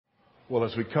Well,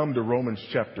 as we come to Romans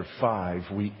chapter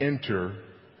 5, we enter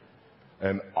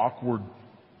an awkward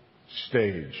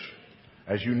stage.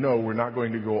 As you know, we're not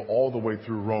going to go all the way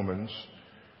through Romans,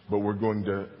 but we're going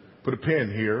to put a pin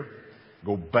here,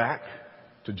 go back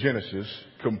to Genesis,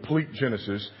 complete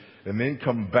Genesis, and then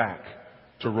come back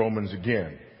to Romans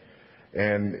again.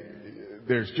 And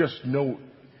there's just no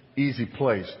easy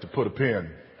place to put a pin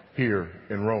here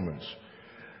in Romans.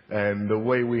 And the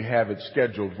way we have it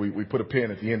scheduled, we put a pin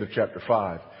at the end of chapter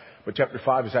 5. But chapter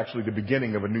 5 is actually the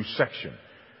beginning of a new section.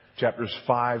 Chapters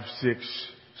 5, 6,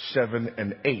 7,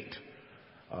 and 8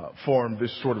 form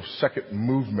this sort of second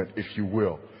movement, if you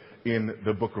will, in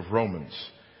the book of Romans.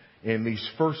 In these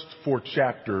first 4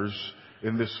 chapters,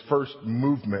 in this first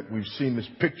movement, we've seen this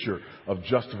picture of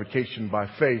justification by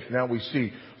faith. Now we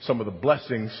see some of the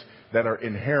blessings that are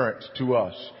inherent to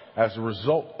us as a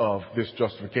result of this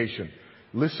justification.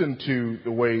 Listen to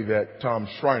the way that Tom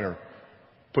Schreiner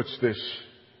puts this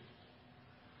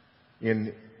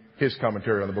in his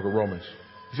commentary on the book of Romans.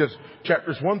 He says,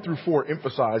 chapters 1 through 4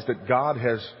 emphasize that God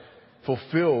has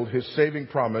fulfilled his saving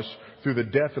promise through the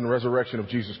death and resurrection of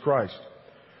Jesus Christ.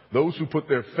 Those who put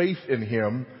their faith in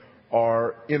him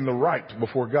are in the right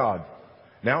before God.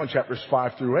 Now in chapters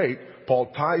 5 through 8,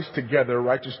 Paul ties together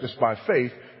righteousness by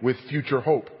faith with future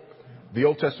hope. The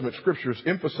Old Testament scriptures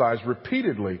emphasize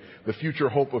repeatedly the future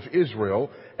hope of Israel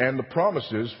and the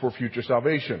promises for future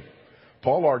salvation.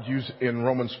 Paul argues in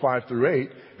Romans 5 through 8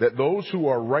 that those who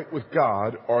are right with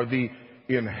God are the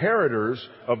inheritors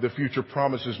of the future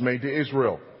promises made to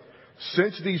Israel.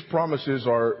 Since these promises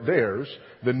are theirs,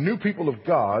 the new people of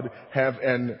God have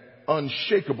an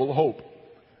unshakable hope.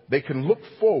 They can look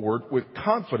forward with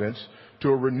confidence to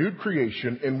a renewed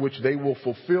creation in which they will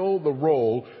fulfill the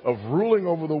role of ruling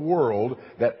over the world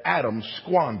that Adam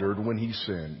squandered when he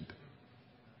sinned.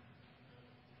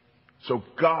 So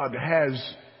God has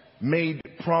made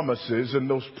promises, and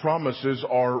those promises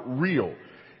are real.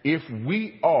 If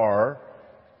we are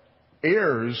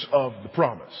heirs of the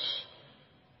promise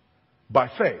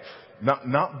by faith,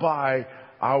 not by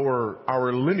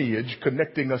our lineage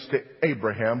connecting us to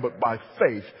Abraham, but by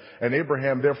faith, and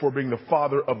Abraham therefore being the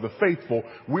father of the faithful,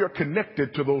 we are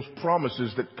connected to those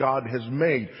promises that God has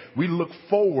made. We look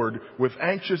forward with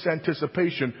anxious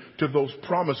anticipation to those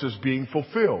promises being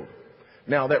fulfilled.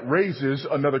 Now that raises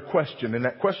another question, and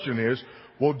that question is,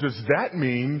 well, does that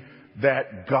mean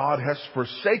that God has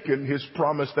forsaken his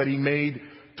promise that he made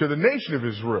to the nation of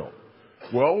Israel?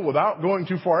 Well, without going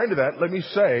too far into that, let me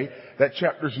say that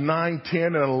chapters 9, 10,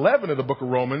 and 11 of the book of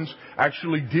Romans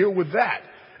actually deal with that.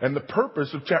 And the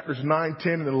purpose of chapters 9,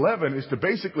 10, and 11 is to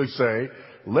basically say,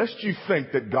 lest you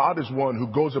think that God is one who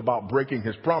goes about breaking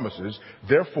his promises,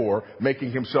 therefore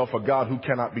making himself a God who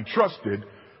cannot be trusted,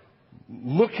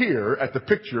 look here at the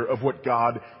picture of what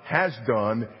God has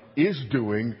done, is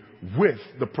doing with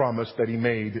the promise that he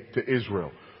made to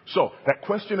Israel. So that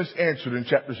question is answered in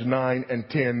chapters 9 and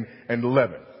 10 and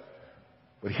 11.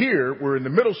 But here we're in the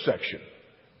middle section,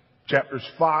 chapters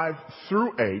 5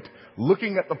 through 8,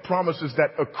 looking at the promises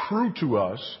that accrue to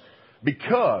us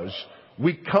because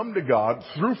we come to God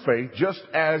through faith just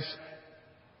as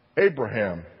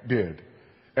Abraham did,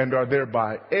 and are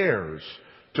thereby heirs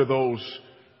to those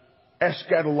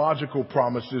eschatological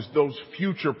promises, those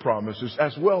future promises,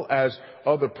 as well as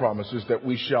other promises that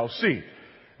we shall see.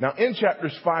 Now, in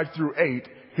chapters 5 through 8,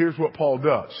 here's what Paul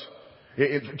does.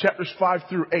 In chapters 5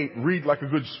 through 8, read like a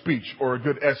good speech or a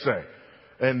good essay.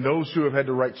 And those who have had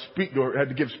to or had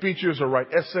to give speeches or write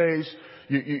essays,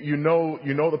 you know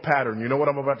the pattern. You know what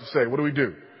I'm about to say. What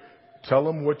do? Tell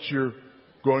them what you're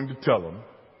going to tell them.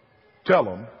 Tell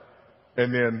them,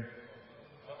 and then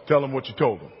tell them what you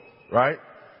told them. Right?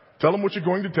 Tell them what you're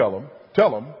going to tell them.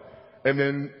 Tell them, and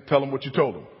then tell them what you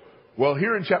told them. Well,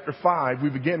 here in chapter 5, we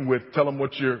begin with tell them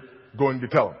what you're going to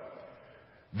tell them.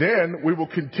 Then we will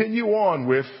continue on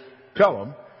with tell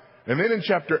them. And then in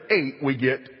chapter 8, we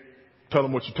get tell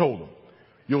them what you told them.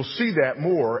 You'll see that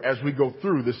more as we go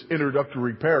through this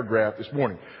introductory paragraph this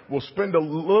morning. We'll spend a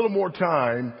little more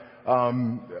time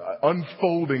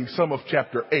unfolding some of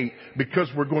chapter 8 because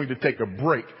we're going to take a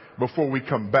break before we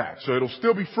come back. So it'll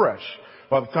still be fresh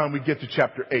by the time we get to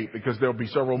chapter 8, because there'll be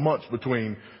several months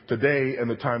between today and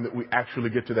the time that we actually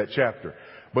get to that chapter.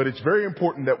 But it's very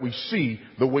important that we see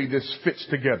the way this fits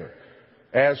together,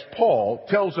 as Paul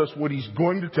tells us what he's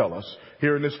going to tell us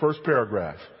here in this first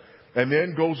paragraph, and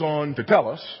then goes on to tell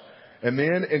us, and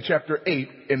then in chapter 8,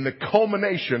 in the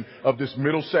culmination of this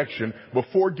middle section,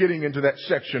 before getting into that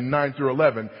section 9 through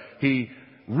 11, he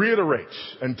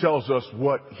reiterates and tells us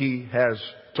what he has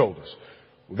told us.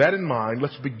 With that in mind,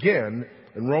 let's begin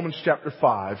in Romans chapter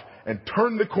 5 and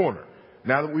turn the corner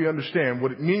now that we understand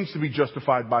what it means to be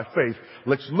justified by faith,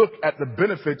 let's look at the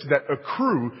benefits that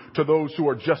accrue to those who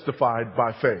are justified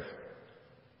by faith.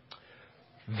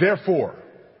 Therefore,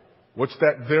 what's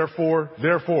that therefore?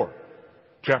 Therefore.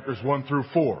 Chapters 1 through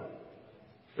 4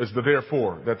 is the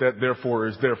therefore, that therefore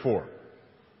is therefore.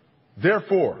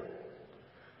 Therefore,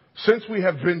 since we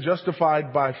have been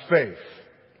justified by faith,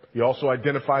 he also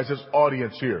identifies his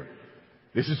audience here.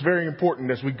 This is very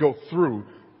important as we go through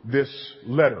this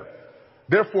letter.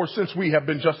 Therefore, since we have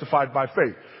been justified by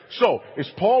faith. So, is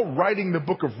Paul writing the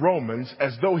book of Romans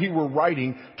as though he were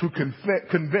writing to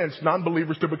convince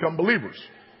non-believers to become believers?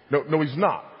 No, he's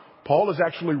not. Paul is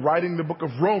actually writing the book of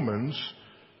Romans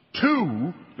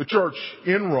to the church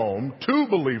in Rome, to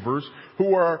believers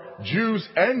who are Jews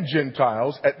and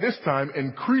Gentiles, at this time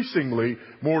increasingly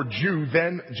more Jew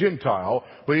than Gentile,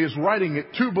 but he is writing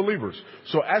it to believers.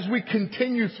 So as we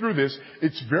continue through this,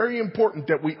 it's very important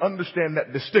that we understand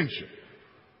that distinction.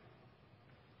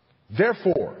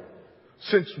 Therefore,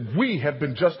 since we have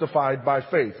been justified by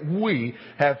faith, we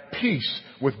have peace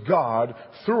with God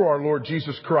through our Lord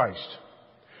Jesus Christ.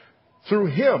 Through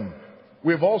him,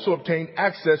 we have also obtained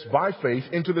access by faith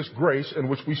into this grace in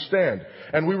which we stand,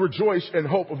 and we rejoice in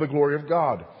hope of the glory of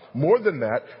God. More than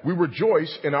that, we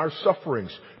rejoice in our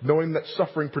sufferings, knowing that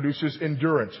suffering produces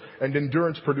endurance, and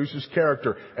endurance produces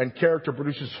character, and character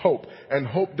produces hope. And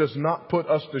hope does not put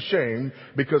us to shame,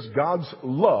 because God's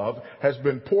love has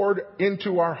been poured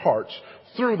into our hearts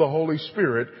through the Holy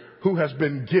Spirit who has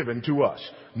been given to us.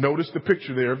 Notice the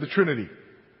picture there of the Trinity.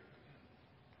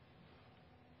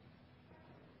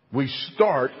 We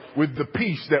start with the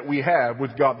peace that we have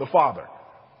with God the Father.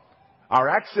 Our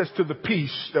access to the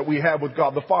peace that we have with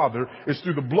God the Father is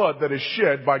through the blood that is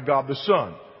shed by God the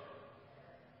Son.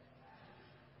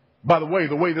 By the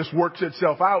way this works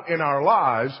itself out in our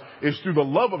lives is through the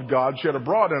love of God shed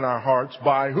abroad in our hearts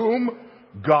by whom?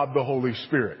 God the Holy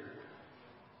Spirit.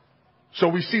 So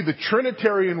we see the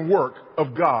Trinitarian work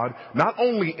of God not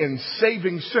only in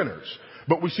saving sinners,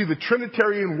 but we see the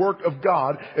Trinitarian work of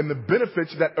God and the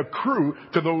benefits that accrue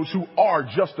to those who are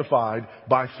justified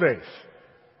by faith.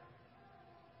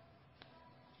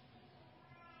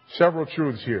 Several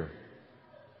truths here.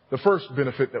 The first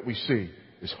benefit that we see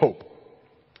is hope.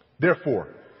 Therefore,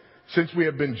 since we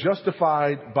have been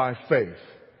justified by faith,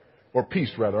 or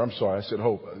peace rather, I'm sorry, I said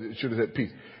hope. It should have said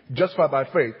peace. Justified by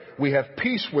faith, we have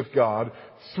peace with God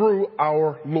through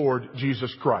our Lord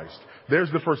Jesus Christ.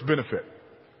 There's the first benefit.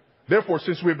 Therefore,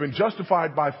 since we have been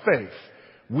justified by faith,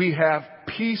 we have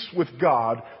peace with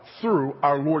God through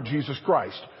our Lord Jesus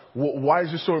Christ. Why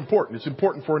is this so important? It's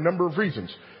important for a number of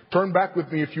reasons. Turn back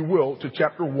with me, if you will, to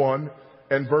chapter 1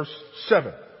 and verse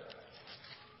 7.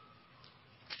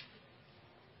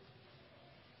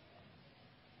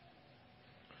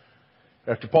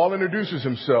 After Paul introduces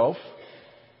himself,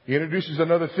 he introduces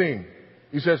another theme.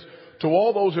 He says, to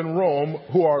all those in Rome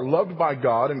who are loved by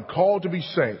God and called to be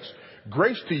saints,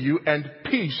 grace to you and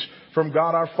peace from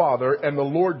God our Father and the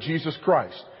Lord Jesus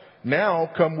Christ. Now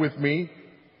come with me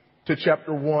to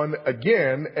chapter 1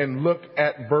 again and look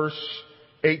at verse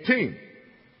 18.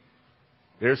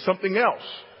 There's something else.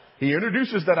 He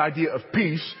introduces that idea of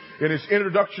peace in his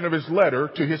introduction of his letter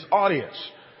to his audience.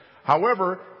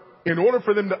 However, in order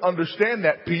for them to understand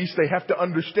that peace, they have to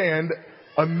understand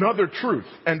another truth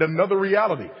and another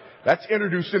reality. That's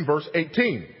introduced in verse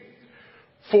 18.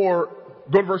 Go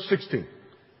to verse 16.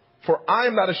 For I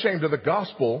am not ashamed of the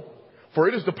gospel, for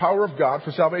it is the power of God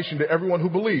for salvation to everyone who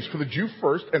believes, for the Jew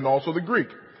first and also the Greek.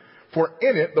 For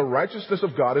in it the righteousness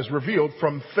of God is revealed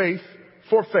from faith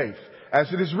for faith,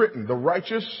 as it is written, the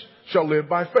righteous shall live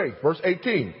by faith. Verse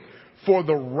 18. For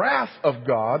the wrath of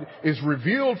God is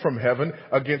revealed from heaven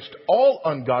against all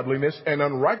ungodliness and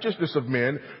unrighteousness of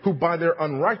men who by their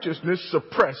unrighteousness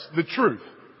suppress the truth.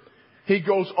 He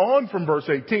goes on from verse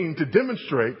 18 to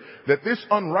demonstrate that this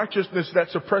unrighteousness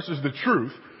that suppresses the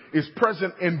truth is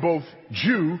present in both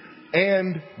Jew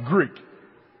and Greek.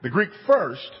 The Greek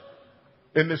first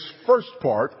in this first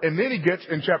part, and then he gets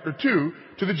in chapter 2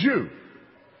 to the Jew.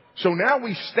 So now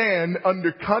we stand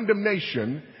under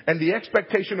condemnation and the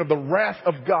expectation of the wrath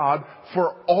of God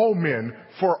for all men,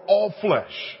 for all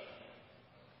flesh.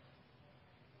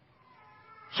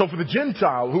 So for the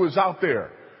Gentile who is out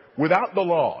there without the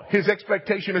law, his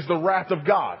expectation is the wrath of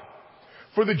God.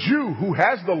 For the Jew who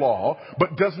has the law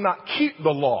but does not keep the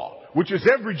law, which is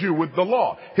every Jew with the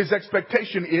law, his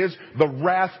expectation is the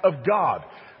wrath of God.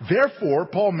 Therefore,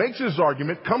 Paul makes his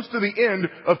argument, comes to the end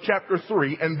of chapter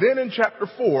 3, and then in chapter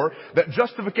 4, that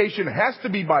justification has to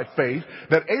be by faith,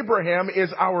 that Abraham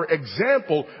is our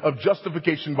example of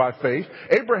justification by faith.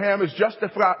 Abraham is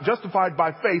justified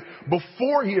by faith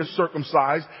before he is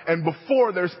circumcised and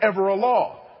before there's ever a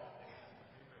law.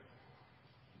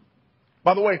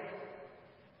 By the way,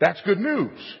 that's good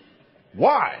news.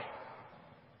 Why?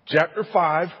 Chapter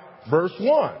 5, verse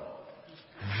 1.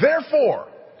 Therefore,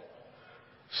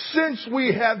 since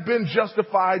we have been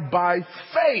justified by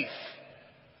faith,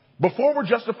 before we're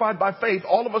justified by faith,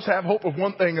 all of us have hope of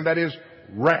one thing, and that is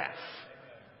wrath.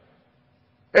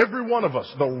 Every one of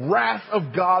us, the wrath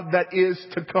of God that is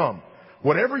to come.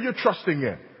 Whatever you're trusting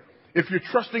in, if you're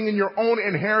trusting in your own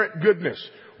inherent goodness,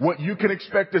 what you can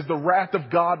expect is the wrath of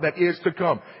God that is to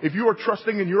come. If you are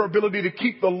trusting in your ability to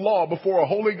keep the law before a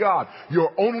holy God,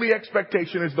 your only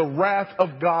expectation is the wrath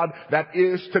of God that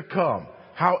is to come.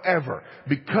 However,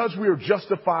 because we are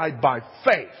justified by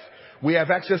faith, we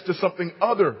have access to something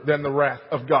other than the wrath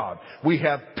of God. We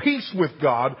have peace with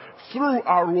God through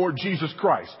our Lord Jesus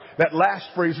Christ. That last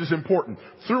phrase is important.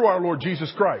 Through our Lord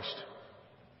Jesus Christ.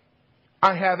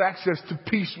 I have access to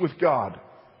peace with God.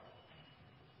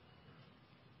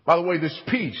 By the way, this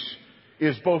peace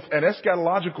is both an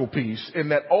eschatological peace in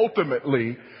that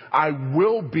ultimately I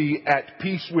will be at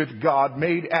peace with God,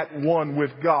 made at one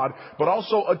with God, but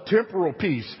also a temporal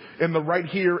peace in the right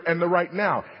here and the right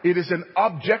now. It is an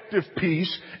objective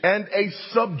peace and a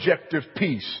subjective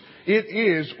peace. It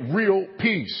is real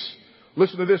peace.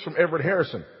 Listen to this from Everett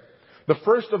Harrison. The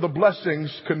first of the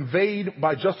blessings conveyed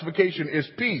by justification is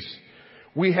peace.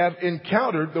 We have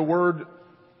encountered the word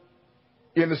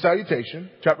in the salutation,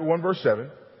 chapter 1, verse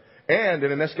 7, and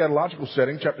in an eschatological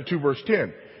setting, chapter 2, verse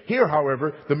 10. Here,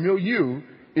 however, the milieu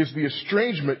is the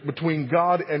estrangement between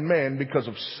God and man because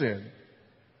of sin.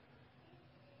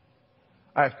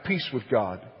 I have peace with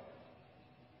God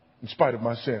in spite of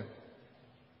my sin.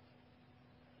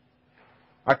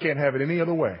 I can't have it any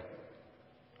other way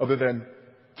other than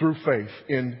through faith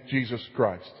in Jesus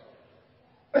Christ.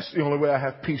 That's the only way I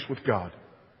have peace with God.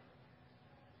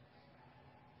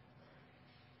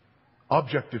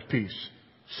 Objective peace,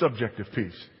 subjective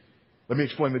peace. Let me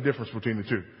explain the difference between the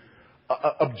two.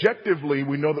 Objectively,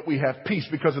 we know that we have peace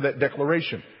because of that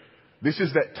declaration. This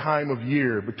is that time of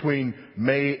year between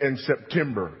May and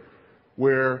September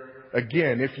where,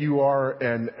 again, if you are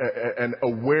an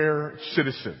aware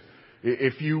citizen,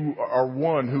 if you are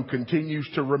one who continues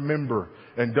to remember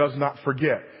and does not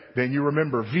forget, then you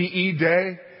remember VE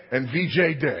Day and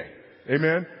VJ Day.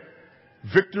 Amen?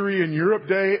 Victory in Europe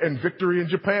Day and Victory in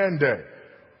Japan Day.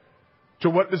 To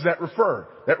what does that refer?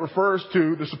 That refers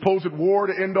to the supposed war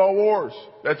to end all wars.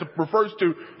 That refers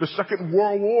to the Second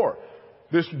World War.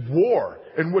 This war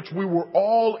in which we were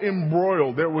all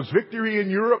embroiled. There was victory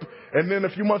in Europe, and then a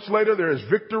few months later there is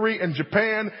victory in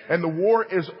Japan, and the war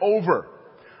is over.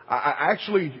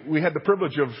 We had the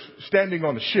privilege of standing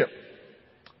on the ship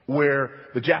where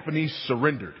the Japanese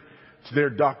surrendered. It's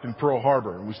there docked in Pearl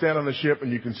Harbor. And we stand on the ship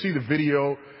and you can see the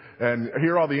video and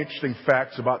hear all the interesting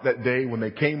facts about that day when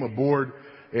they came aboard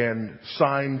and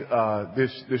signed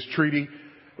this treaty.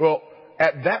 Well,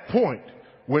 at that point,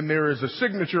 when there is a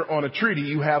signature on a treaty,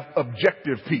 you have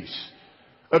objective peace.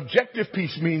 Objective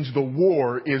peace means the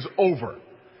war is over.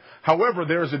 However,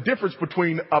 there is a difference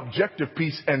between objective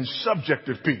peace and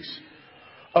subjective peace.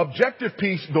 Objective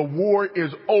peace, the war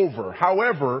is over.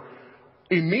 However,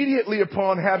 immediately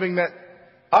upon having that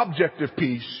objective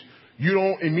peace, you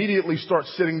don't immediately start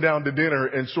sitting down to dinner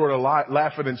and sort of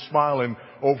laughing and smiling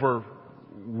over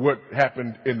what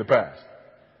happened in the past.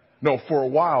 No, for a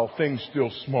while, things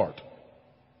still smart.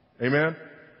 Amen?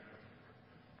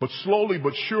 But slowly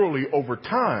but surely over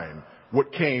time,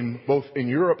 what came both in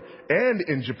Europe and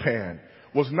in Japan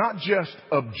was not just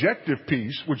objective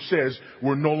peace, which says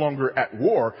we're no longer at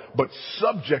war, but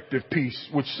subjective peace,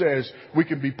 which says we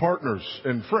can be partners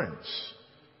and friends.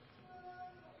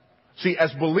 See,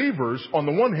 as believers, on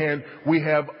the one hand, we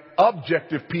have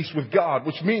objective peace with God,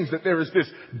 which means that there is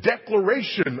this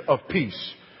declaration of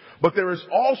peace. But there is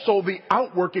also the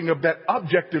outworking of that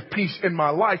objective peace in my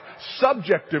life,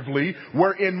 subjectively,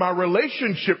 wherein my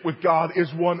relationship with God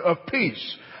is one of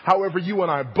peace. However, you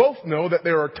and I both know that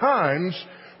there are times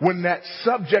when that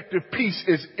subjective peace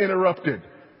is interrupted.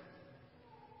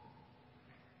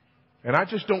 And I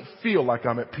just don't feel like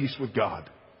I'm at peace with God.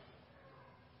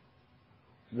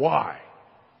 Why?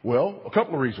 Well, a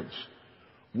couple of reasons.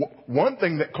 One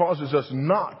thing that causes us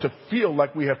not to feel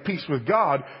like we have peace with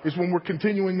God is when we're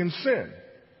continuing in sin.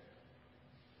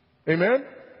 Amen?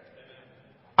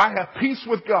 I have peace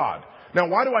with God. Now,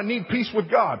 why do I need peace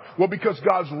with God? Well, because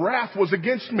God's wrath was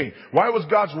against me. Why was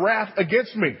God's wrath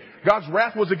against me? God's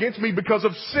wrath was against me because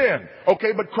of sin.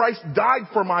 Okay, but Christ died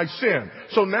for my sin.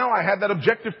 So now I have that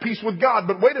objective peace with God.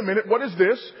 But wait a minute, what is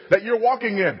this that you're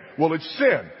walking in? Well, it's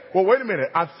sin. Well, wait a minute.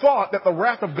 I thought that the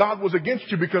wrath of God was against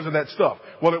you because of that stuff.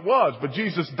 Well, it was, but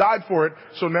Jesus died for it.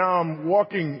 So now I'm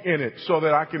walking in it so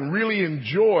that I can really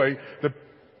enjoy the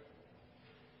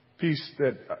peace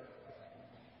that...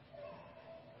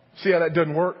 See how that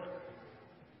doesn't work?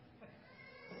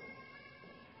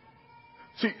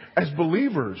 See, as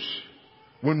believers,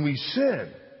 when we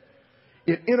sin,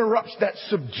 it interrupts that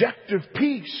subjective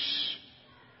peace.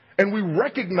 And we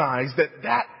recognize that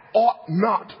that ought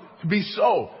not to be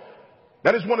so.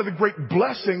 That is one of the great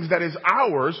blessings that is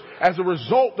ours as a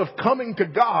result of coming to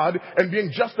God and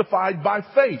being justified by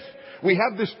faith. We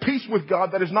have this peace with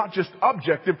God that is not just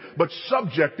objective, but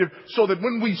subjective, so that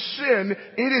when we sin,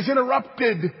 it is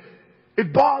interrupted.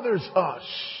 It bothers us.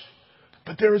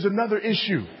 But there is another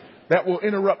issue that will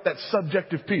interrupt that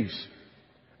subjective peace.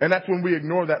 And that's when we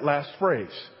ignore that last phrase.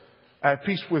 I have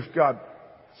peace with God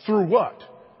through what?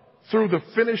 Through the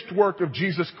finished work of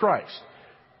Jesus Christ.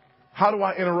 How do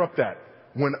I interrupt that?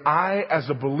 When I, as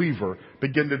a believer,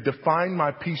 begin to define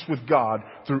my peace with God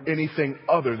through anything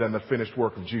other than the finished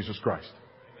work of Jesus Christ.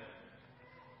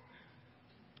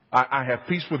 I have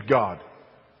peace with God.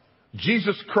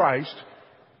 Jesus Christ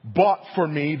bought for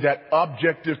me that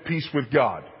objective peace with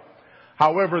God.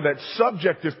 However, that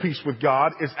subjective peace with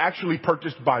God is actually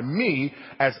purchased by me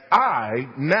as I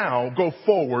now go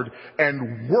forward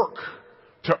and work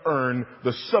to earn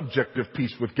the subjective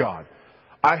peace with God.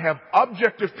 I have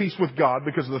objective peace with God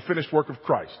because of the finished work of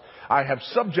Christ. I have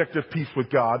subjective peace with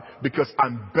God because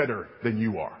I'm better than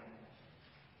you are.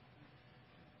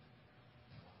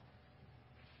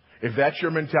 If that's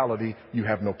your mentality, you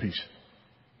have no peace.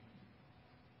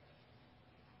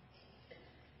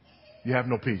 You have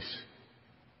no peace.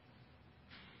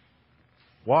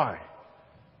 Why?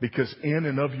 Because in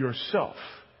and of yourself,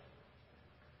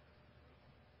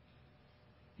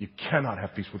 you cannot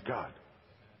have peace with God.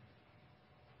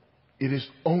 It is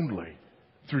only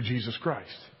through Jesus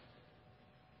Christ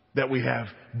that we have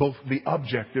both the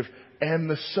objective and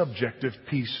the subjective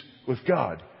peace with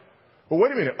God. Well,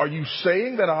 wait a minute. Are you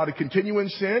saying that I ought to continue in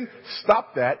sin?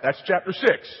 Stop that. That's chapter 6.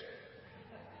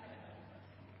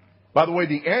 By the way,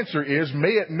 the answer is,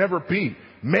 may it never be.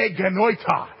 Me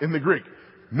genoita in the Greek.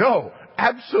 No,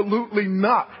 absolutely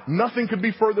not. Nothing could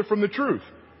be further from the truth.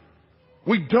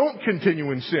 We don't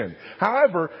continue in sin.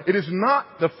 However, it is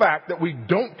not the fact that we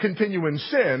don't continue in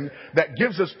sin that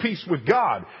gives us peace with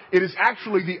God. It is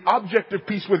actually the objective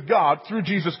peace with God through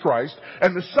Jesus Christ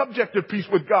and the subjective peace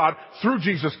with God through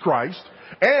Jesus Christ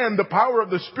and the power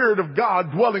of the Spirit of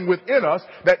God dwelling within us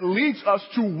that leads us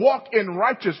to walk in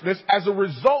righteousness as a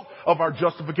result of our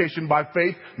justification by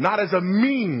faith, not as a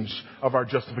means of our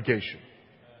justification.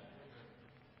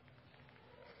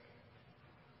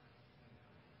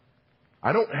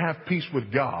 I don't have peace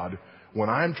with God when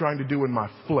I'm trying to do in my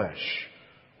flesh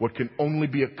what can only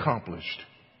be accomplished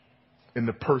in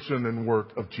the person and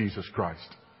work of Jesus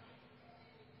Christ.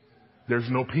 There's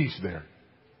no peace there.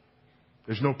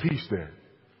 There's no peace there.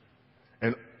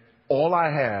 And all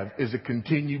I have is a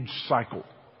continued cycle.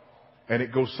 And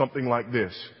it goes something like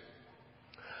this.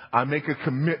 I make a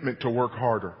commitment to work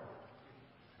harder.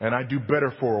 And I do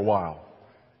better for a while.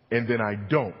 And then I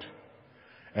don't.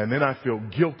 And then I feel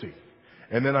guilty.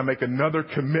 And then I make another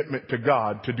commitment to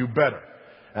God to do better.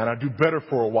 And I do better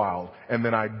for a while. And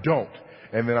then I don't.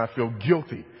 And then I feel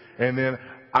guilty. And then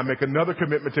I make another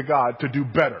commitment to God to do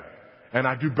better. And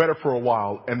I do better for a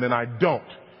while. And then I don't.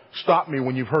 Stop me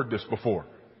when you've heard this before.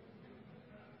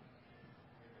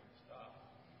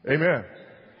 Amen.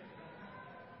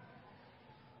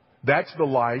 That's the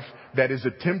life that is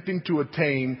attempting to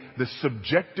attain the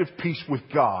subjective peace with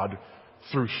God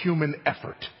through human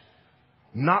effort.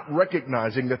 Not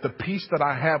recognizing that the peace that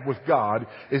I have with God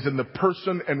is in the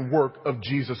person and work of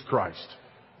Jesus Christ.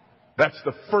 That's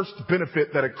the first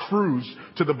benefit that accrues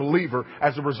to the believer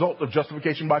as a result of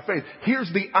justification by faith.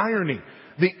 Here's the irony.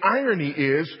 The irony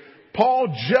is,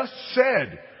 Paul just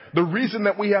said the reason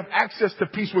that we have access to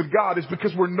peace with God is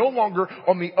because we're no longer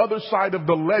on the other side of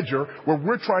the ledger where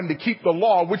we're trying to keep the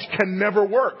law, which can never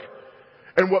work.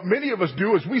 And what many of us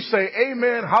do is we say,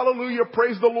 amen, hallelujah,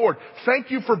 praise the Lord.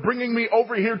 Thank you for bringing me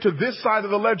over here to this side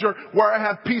of the ledger where I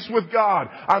have peace with God.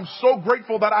 I'm so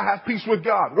grateful that I have peace with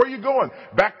God. Where are you going?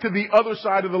 Back to the other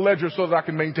side of the ledger so that I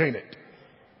can maintain it.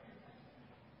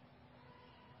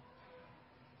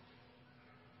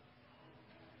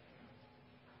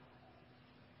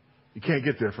 You can't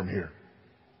get there from here.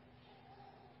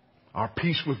 Our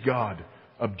peace with God,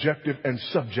 objective and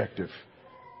subjective,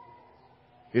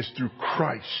 is through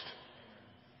Christ.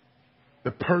 The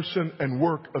person and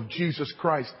work of Jesus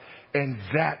Christ, and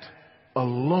that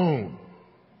alone.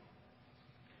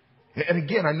 And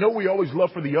again, I know we always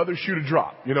love for the other shoe to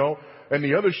drop, and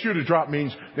the other shoe to drop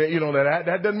means that,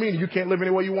 that doesn't mean you can't live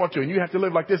any way you want to, and you have to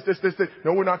live like this.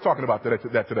 No, we're not talking about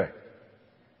that today.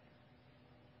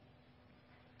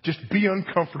 Just be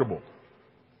uncomfortable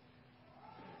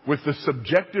with the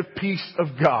subjective peace of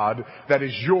God that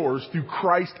is yours through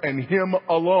Christ and Him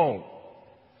alone.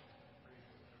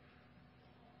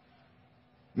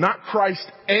 Not Christ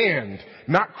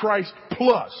not Christ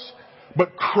plus,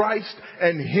 but Christ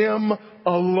and Him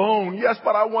alone. Yes,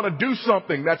 but I want to do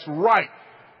something. That's right.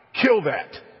 Kill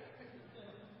that.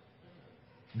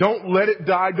 Don't let it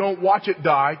die. Don't watch it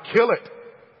die. Kill it.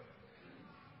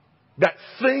 That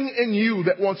thing in you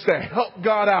that wants to help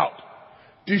God out,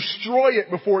 destroy it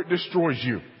before it destroys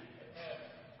you.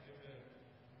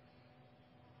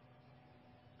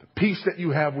 The peace that you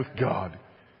have with God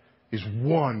is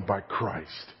won by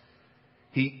Christ.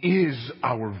 He is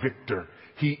our victor.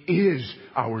 He is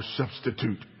our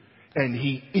substitute. And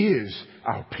He is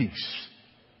our peace.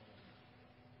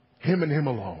 Him and Him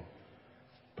alone.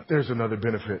 But there's another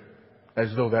benefit, as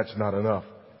though that's not enough.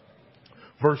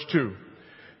 Verse 2.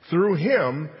 Through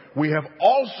Him we have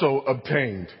also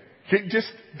obtained. I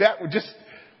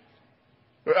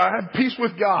have peace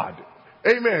with God.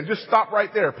 Amen. Just stop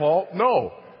right there, Paul.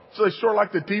 No. So it's sort of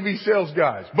like the TV sales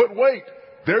guys. But wait,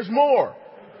 there's more.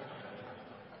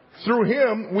 Through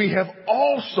Him we have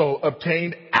also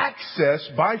obtained access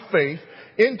by faith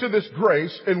into this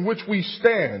grace in which we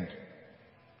stand.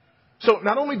 So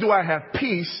not only do I have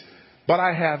peace, but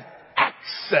I have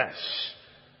access.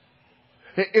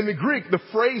 In the Greek, the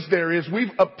phrase there is,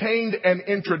 we've obtained an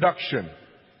introduction.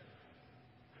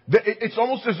 It's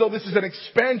almost as though this is an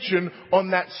expansion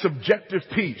on that subjective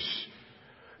peace.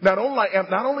 Not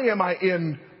only am I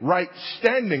in right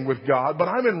standing with God, but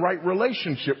I'm in right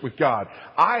relationship with God.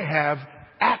 I have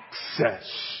access.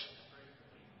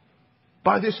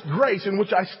 By this grace in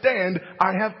which I stand,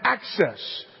 I have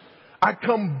access. I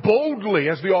come boldly,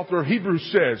 as the author of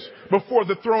Hebrews says, before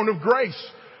the throne of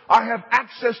grace. I have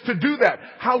access to do that.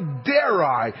 How dare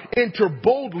I enter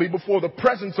boldly before the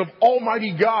presence of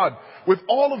Almighty God with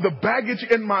all of the baggage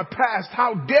in my past?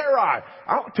 How dare I?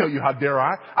 I'll tell you how dare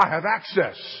I. I have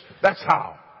access. That's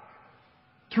how.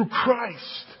 Through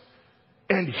Christ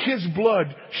and His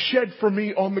blood shed for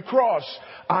me on the cross,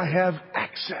 I have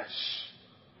access.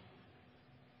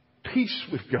 Peace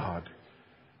with God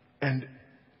and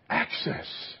access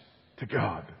to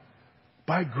God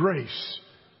by grace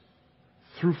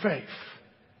through faith.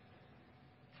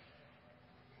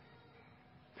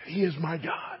 He is my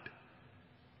God,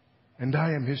 and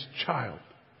I am His child.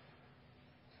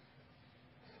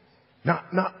 Not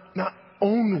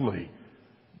only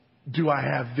do I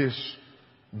have this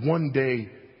one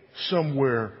day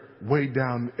somewhere way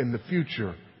down in the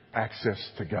future access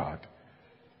to God,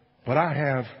 but I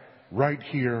have right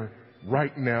here,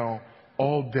 right now,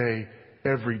 all day,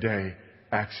 every day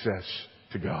access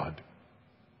to God.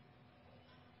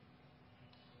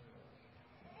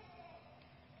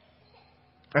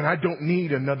 And I don't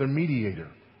need another mediator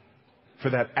for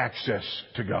that access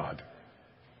to God.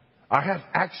 I have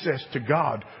access to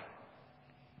God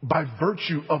by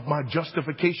virtue of my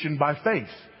justification by faith.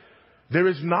 There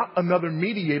is not another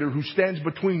mediator who stands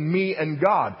between me and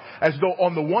God. As though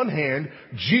on the one hand,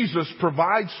 Jesus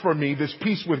provides for me this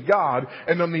peace with God.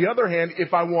 And on the other hand,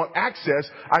 if I want access,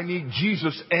 I need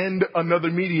Jesus and another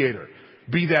mediator.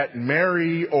 Be that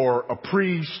Mary or a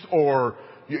priest or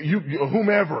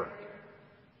whomever.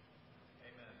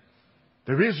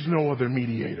 There is no other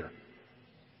mediator.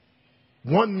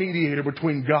 One mediator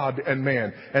between God and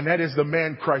man, and that is the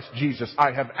man Christ Jesus.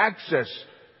 I have access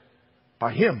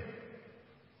by Him.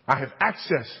 I have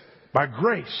access by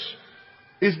grace.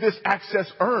 Is this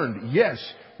access earned? Yes,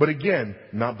 but again,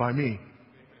 not by me.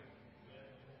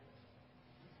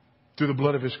 Through the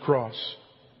blood of His cross.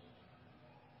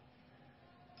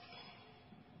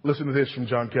 Listen to this from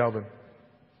John Calvin.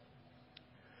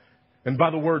 And by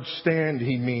the word stand,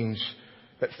 he means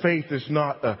that faith is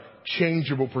not a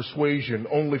changeable persuasion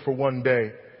only for one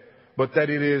day, but that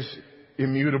it is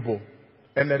immutable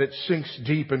and that it sinks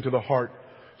deep into the heart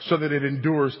so that it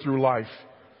endures through life.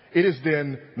 It is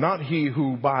then not he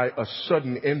who by a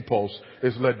sudden impulse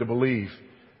is led to believe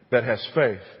that has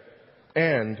faith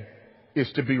and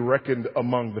is to be reckoned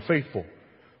among the faithful,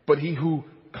 but he who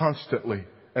constantly,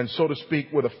 and so to speak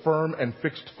with a firm and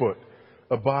fixed foot,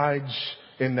 abides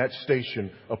in that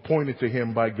station appointed to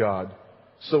him by God,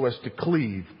 so as to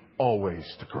cleave always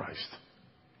to Christ.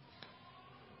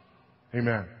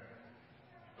 Amen.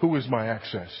 Who is my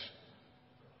access?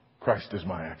 Christ is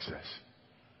my access.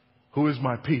 Who is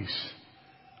my peace?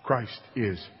 Christ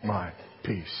is my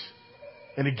peace.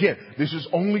 And again, this is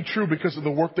only true because of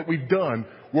the work that we've done,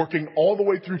 working all the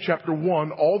way through chapter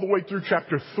 1, all the way through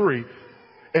chapter 3,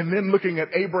 and then looking at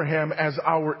Abraham as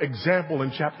our example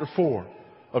in chapter 4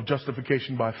 of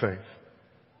justification by faith.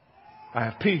 I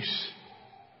have peace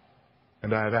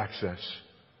and I have access.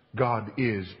 God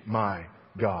is my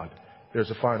God. There's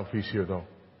a final piece here, though.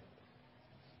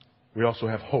 We also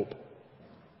have hope.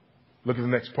 Look at the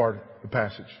next part of the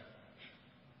passage.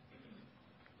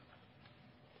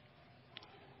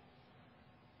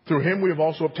 Through him we have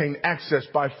also obtained access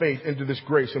by faith into this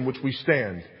grace in which we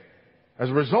stand. As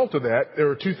a result of that, there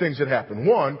are two things that happen.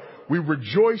 One, we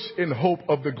rejoice in hope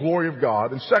of the glory of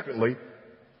God. And secondly,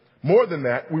 more than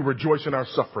that, we rejoice in our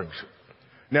sufferings.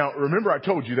 Now, remember I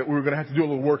told you that we were going to have to do a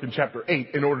little work in chapter 8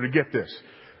 in order to get this.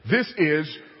 This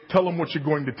is tell them what you're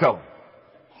going to tell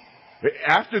them.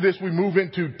 After this, we move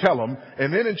into tell them.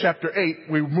 And then in chapter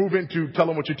 8, we move into tell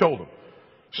them what you told them.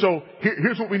 So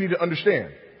here's what we need to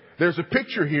understand. There's a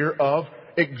picture here of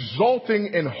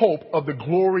exalting in hope of the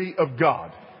glory of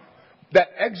God. That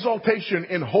exaltation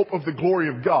in hope of the glory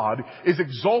of God is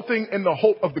exalting in the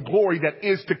hope of the glory that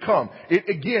is to come. It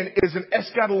again is an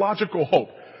eschatological hope.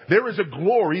 There is a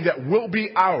glory that will be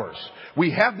ours.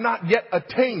 We have not yet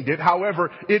attained it. However,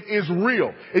 it is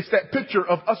real. It's that picture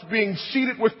of us being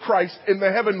seated with Christ in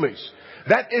the heavenlies.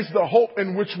 That is the hope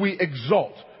in which we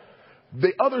exalt.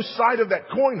 The other side of that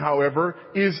coin, however,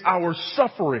 is our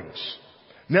sufferings.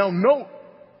 Now note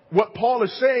what Paul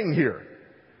is saying here.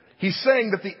 He's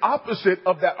saying that the opposite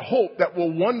of that hope that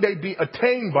will one day be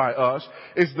attained by us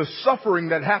is the suffering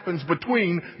that happens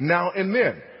between now and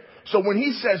then. So when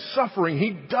he says suffering,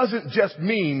 he doesn't just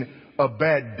mean a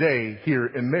bad day here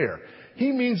and there.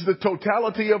 He means the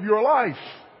totality of your life.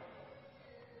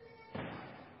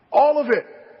 All of it.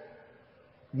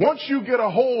 Once you get a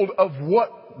hold of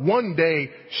what one day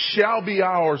shall be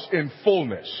ours in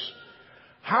fullness,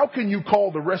 how can you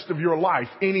call the rest of your life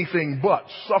anything but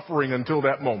suffering until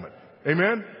that moment?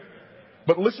 Amen?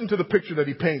 But listen to the picture that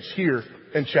he paints here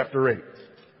in chapter 8.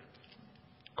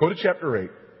 Go to chapter 8.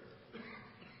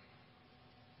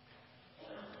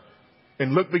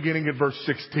 And look beginning at verse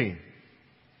 16.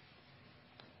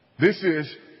 This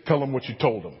is tell them what you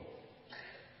told them.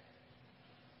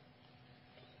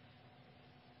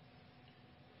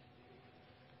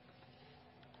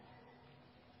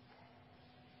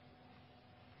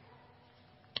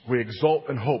 We exalt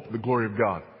and hope the glory of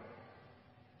God.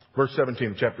 Verse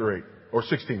 17 of chapter 8, or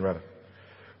 16 rather.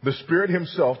 The Spirit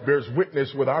himself bears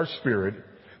witness with our spirit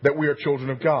that we are children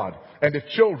of God. And if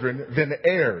children, then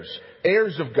heirs,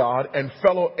 heirs of God and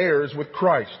fellow heirs with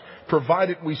Christ,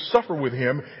 provided we suffer with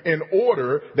him in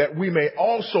order that we may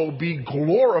also be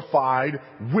glorified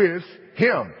with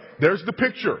him. There's the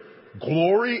picture.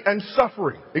 Glory and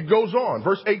suffering. It goes on.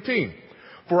 Verse 18.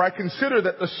 For I consider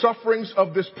that the sufferings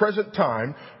of this present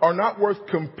time are not worth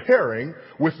comparing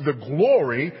with the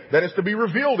glory that is to be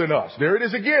revealed in us. There it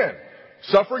is again.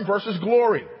 Suffering versus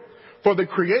glory. For the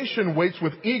creation waits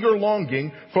with eager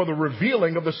longing for the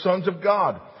revealing of the sons of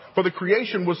God. For the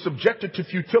creation was subjected to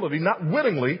futility, not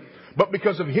willingly, but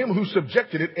because of him who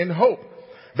subjected it in hope,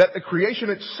 that the creation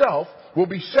itself will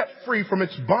be set free from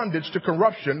its bondage to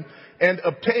corruption and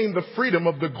obtain the freedom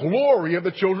of the glory of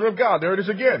the children of God. There it is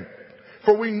again.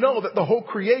 For we know that the whole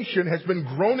creation has been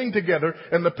groaning together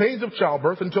in the pains of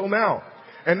childbirth until now.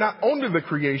 And not only the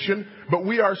creation, but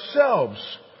we ourselves,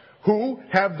 who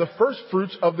have the first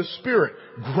fruits of the Spirit,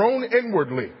 groan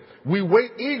inwardly. We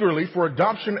wait eagerly for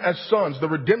adoption as sons, the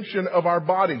redemption of our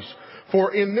bodies.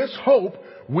 For in this hope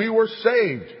we were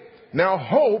saved. Now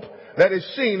hope that is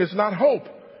seen is not hope.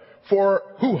 For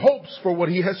who hopes for what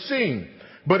he has seen?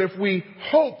 But if we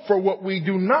hope for what we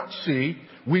do not see,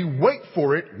 we wait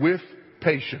for it with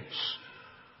patience.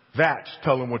 That's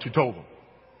tell them what you told them.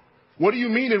 What do you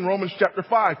mean in Romans chapter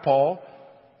 5, Paul?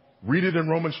 Read it in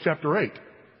Romans chapter 8.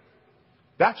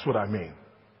 That's what I mean.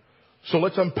 So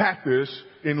let's unpack this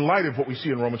in light of what we see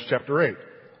in Romans chapter 8.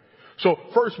 So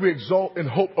first we exalt in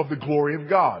hope of the glory of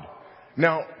God.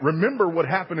 Now remember what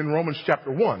happened in Romans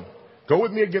chapter 1. Go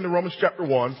with me again to Romans chapter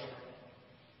 1.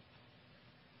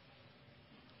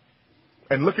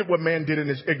 And look at what man did in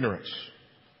his ignorance.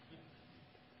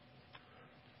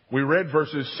 We read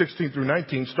verses 16 through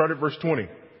 19. Start at verse 20.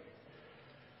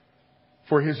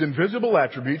 For his invisible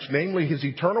attributes, namely his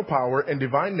eternal power and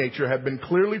divine nature, have been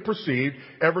clearly perceived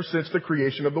ever since the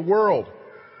creation of the world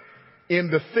in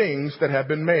the things that have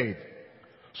been made.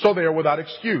 So they are without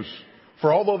excuse.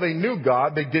 For although they knew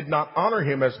God, they did not honor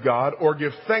him as God or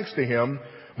give thanks to him,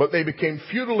 but they became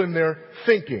futile in their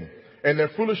thinking, and their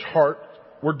foolish hearts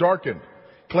were darkened.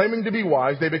 Claiming to be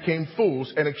wise, they became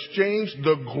fools and exchanged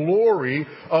the glory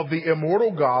of the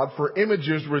immortal God for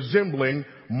images resembling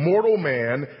mortal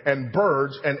man and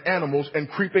birds and animals and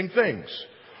creeping things.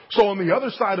 So on the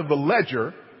other side of the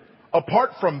ledger,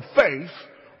 apart from faith,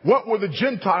 what were the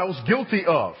Gentiles guilty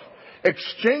of?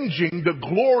 Exchanging the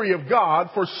glory of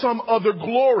God for some other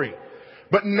glory.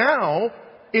 But now,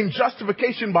 in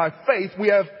justification by faith, we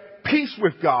have peace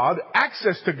with God,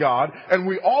 access to God, and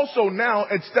we also now,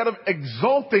 instead of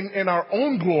exulting in our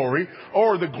own glory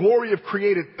or the glory of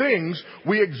created things,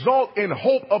 we exult in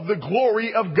hope of the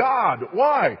glory of God.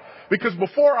 Why? Because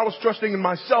before I was trusting in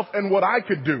myself and what I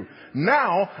could do.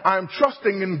 Now I'm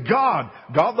trusting in God,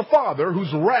 God the Father,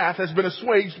 whose wrath has been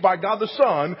assuaged by God the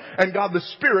Son and God the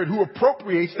Spirit, who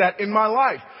appropriates that in my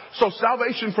life. So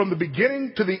salvation from the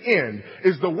beginning to the end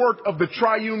is the work of the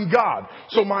triune God.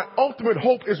 So my ultimate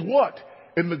hope is what?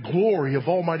 In the glory of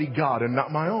Almighty God and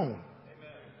not my own. Amen.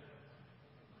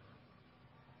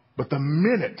 But the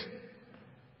minute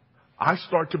I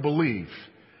start to believe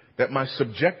that my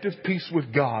subjective peace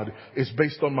with God is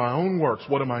based on my own works,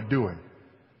 what am I doing?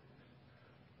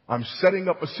 I'm setting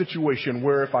up a situation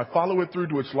where if I follow it through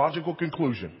to its logical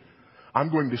conclusion, I'm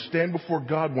going to stand before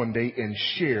God one day and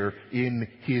share in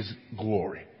his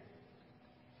glory.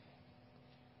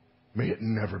 May it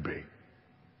never be.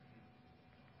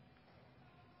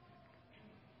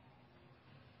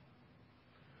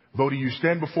 Voddie, you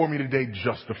stand before me today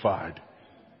justified.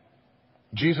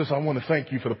 Jesus, I want to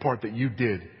thank you for the part that you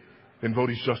did in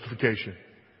Voddie's justification.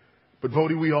 But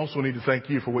Voddie, we also need to thank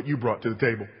you for what you brought to the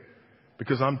table.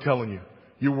 Because I'm telling you,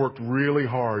 you worked really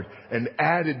hard and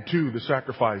added to the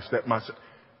sacrifice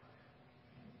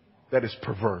that is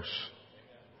perverse.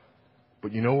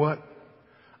 But you know what?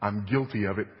 I'm guilty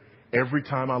of it every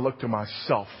time I look to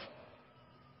myself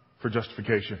for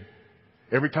justification.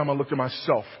 Every time I look to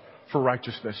myself for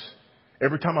righteousness.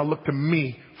 Every time I look to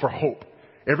me for hope.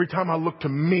 Every time I look to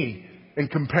me in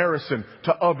comparison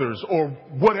to others or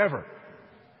whatever.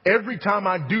 Every time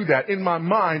I do that in my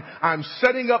mind, I'm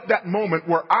setting up that moment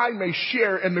where I may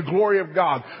share in the glory of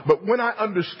God. But when I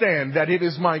understand that it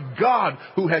is my God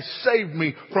who has saved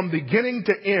me from beginning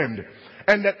to end,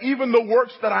 and that even the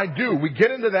works that I do, we get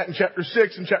into that in chapter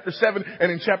 6 and chapter 7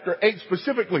 and in chapter 8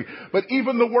 specifically, but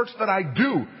even the works that I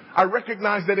do, I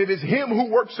recognize that it is him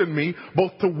who works in me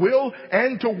both to will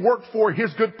and to work for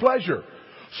his good pleasure.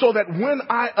 So that when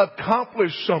I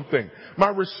accomplish something, my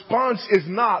response is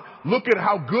not, look at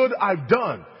how good I've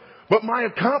done. But my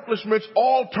accomplishments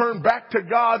all turn back to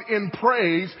God in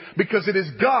praise because it is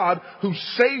God who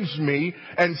saves me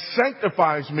and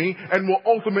sanctifies me and will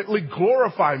ultimately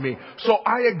glorify me. So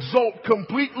I exult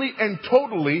completely and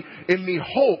totally in the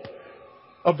hope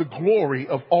of the glory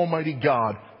of Almighty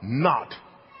God, not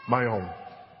my own.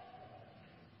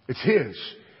 It's his.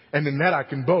 And in that I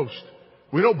can boast.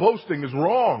 We know boasting is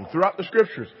wrong throughout the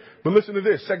scriptures. But listen to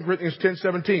this, 2 Corinthians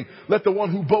 10:17. Let the one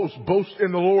who boasts boast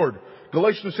in the Lord.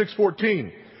 Galatians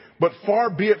 6:14. But far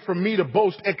be it from me to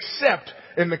boast except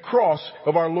in the cross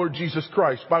of our Lord Jesus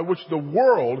Christ, by which the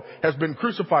world has been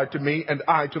crucified to me and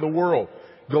I to the world.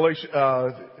 Galatians,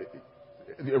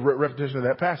 repetition of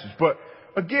that passage. But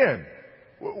again,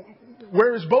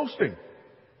 where is boasting?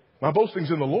 My boasting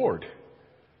is in the Lord.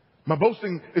 My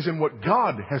boasting is in what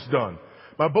God has done.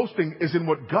 My boasting is in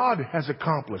what God has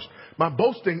accomplished. My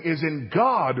boasting is in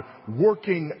God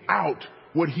working out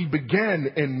what he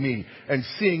began in me and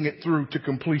seeing it through to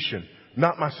completion,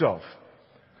 not myself.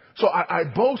 So I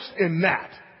boast in that.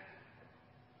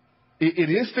 It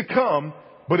is to come,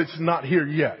 but it's not here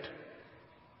yet.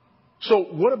 So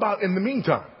what about in the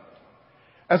meantime?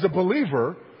 As a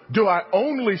believer, do I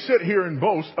only sit here and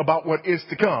boast about what is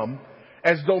to come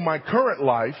as though my current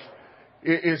life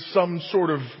is some sort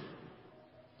of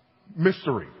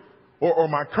mystery, or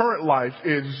my current life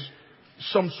is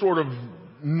some sort of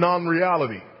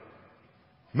non-reality?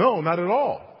 No, not at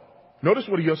all. Notice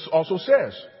what he also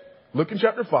says. Look in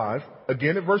chapter 5,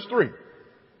 again at verse 3.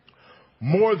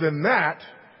 More than that,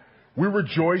 we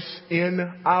rejoice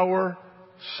in our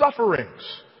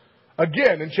sufferings.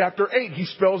 Again, in chapter 8, he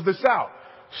spells this out.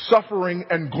 Suffering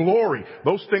and glory.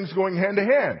 Those things going hand to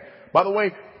hand. By the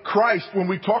way, Christ, when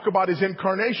we talk about his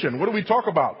incarnation, what do we talk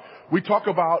about? We talk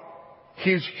about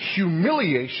his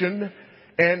humiliation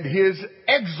and his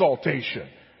exaltation.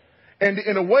 And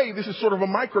in a way, this is sort of a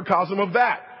microcosm of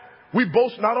that. We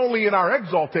boast not only in our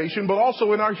exaltation, but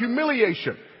also in our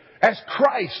humiliation, as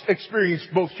Christ experienced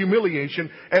both humiliation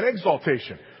and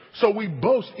exaltation. So we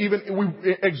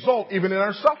exalt even in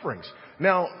our sufferings.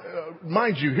 Now,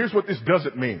 mind you, here's what this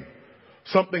doesn't mean.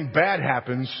 Something bad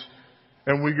happens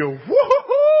and we go,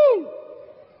 woo-hoo-hoo!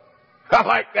 I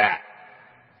like that.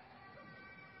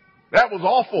 That was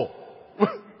awful.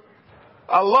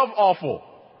 I love awful.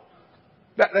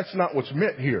 That's not what's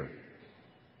meant here.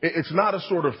 It's not a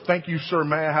sort of, thank you, sir,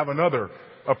 may I have another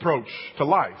approach to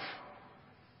life.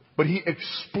 But he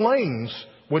explains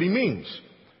what he means.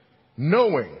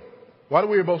 Knowing. Why do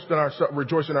we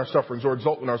rejoice in our sufferings or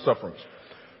exult in our sufferings?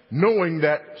 Knowing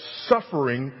that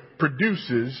suffering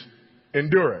produces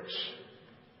endurance.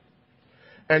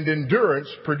 And endurance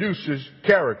produces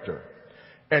character.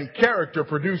 And character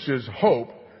produces hope.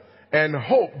 And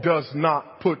hope does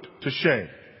not put to shame.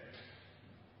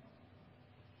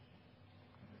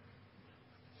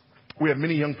 We have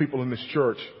many young people in this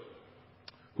church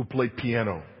who play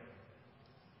piano.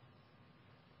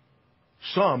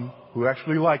 Some who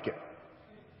actually like it.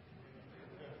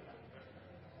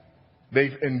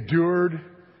 They've endured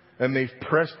and they've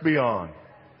pressed beyond.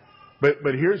 But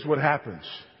here's what happens.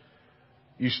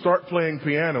 You start playing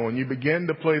piano and you begin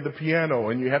to play the piano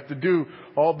and you have to do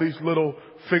all these little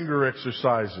finger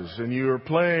exercises and you're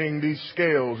playing these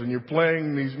scales and you're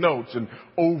playing these notes and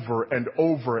over and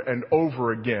over and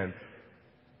over again.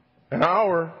 An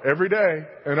hour every day,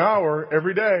 an hour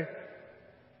every day.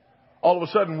 All of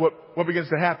a sudden, what begins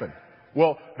to happen?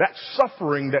 Well, that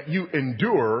suffering that you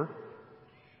endure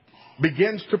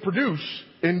begins to produce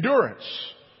endurance.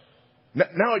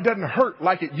 Now it doesn't hurt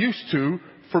like it used to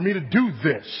for me to do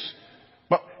this.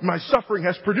 But my suffering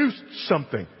has produced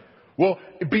something. Well,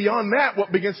 beyond that,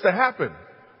 what begins to happen?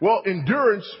 Well,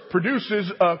 endurance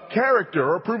produces a character,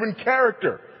 or a proven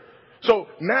character. So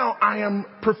now I am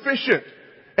proficient.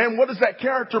 And what does that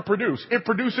character produce? It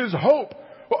produces hope.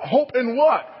 Well, hope in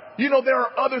what? You know, there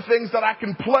are other things that I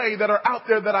can play that are out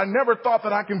there that I never thought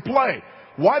that I can play.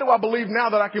 Why do I believe now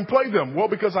that I can play them? Well,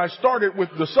 because I started with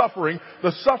the suffering.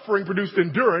 The suffering produced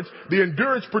endurance. The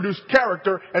endurance produced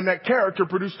character. And that character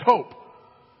produced hope.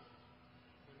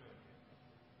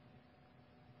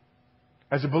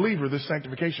 As a believer, this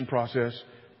sanctification process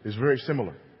is very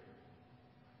similar.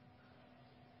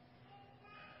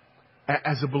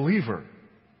 As a believer,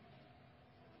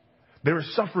 there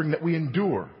is suffering that we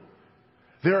endure.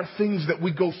 There are things that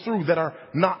we go through that are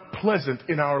not pleasant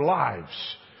in our lives.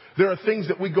 There are things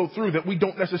that we go through that we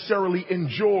don't necessarily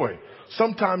enjoy.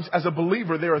 Sometimes as a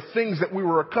believer, there are things that we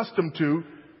were accustomed to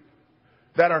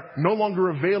that are no longer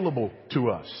available to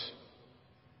us.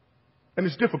 And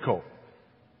it's difficult.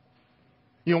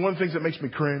 You know, one of the things that makes me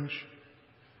cringe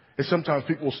is sometimes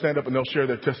people will stand up and they'll share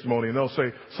their testimony and they'll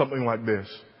say something like this.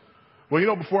 Well, you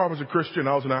know, before I was a Christian,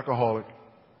 I was an alcoholic.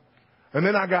 And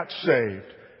then I got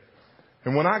saved.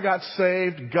 And when I got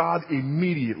saved, God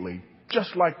immediately,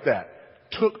 just like that,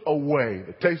 took away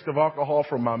the taste of alcohol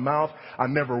from my mouth. I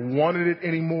never wanted it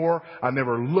anymore. I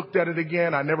never looked at it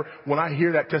again. When I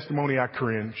hear that testimony, I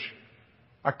cringe.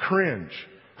 I cringe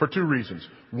for two reasons.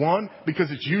 One,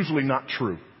 because it's usually not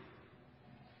true.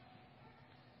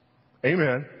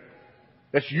 Amen.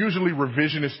 That's usually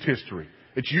revisionist history.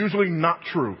 It's usually not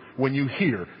true when you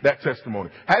hear that testimony.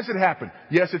 Has it happened?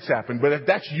 Yes, it's happened, but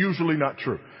that's usually not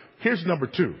true. Here's number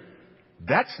two.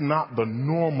 That's not the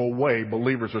normal way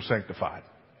believers are sanctified.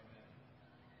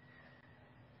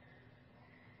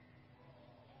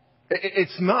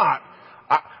 It's not.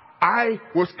 I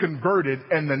was converted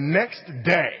and the next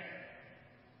day,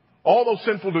 all those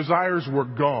sinful desires were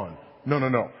gone.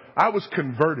 No. I was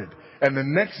converted and the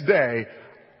next day,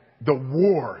 the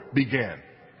war began.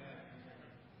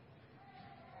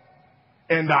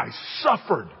 And I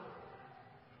suffered.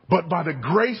 But by the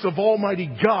grace of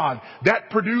Almighty God, that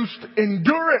produced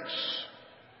endurance.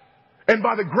 And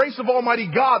by the grace of Almighty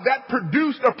God, that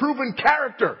produced a proven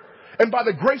character. And by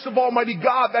the grace of Almighty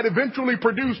God, that eventually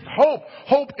produced hope.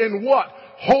 Hope in what?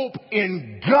 Hope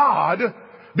in God.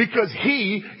 Because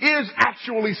He is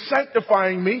actually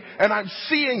sanctifying me. And I'm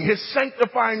seeing His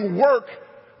sanctifying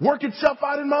work itself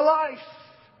out in my life.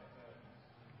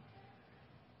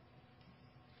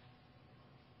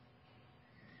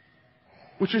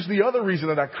 Which is the other reason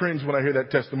that I cringe when I hear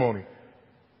that testimony.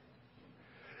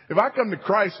 If I come to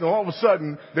Christ and all of a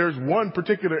sudden there's one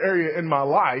particular area in my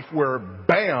life where,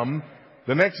 bam,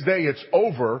 the next day it's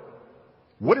over,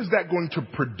 what is that going to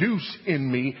produce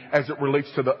in me as it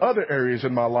relates to the other areas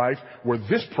in my life where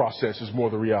this process is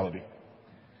more the reality?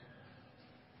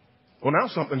 Well, now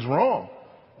something's wrong.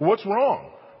 What's wrong?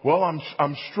 Well,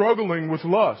 I'm struggling with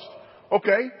lust.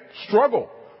 Okay, struggle.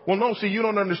 Well, no, see, you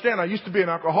don't understand. I used to be an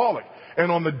alcoholic. And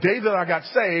on the day that I got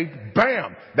saved,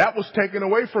 bam, that was taken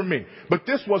away from me. But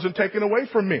this wasn't taken away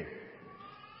from me.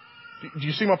 Do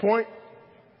you see my point?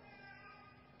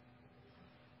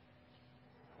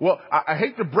 Well, I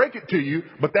hate to break it to you,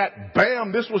 but that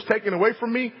bam, this was taken away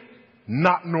from me,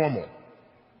 not normal.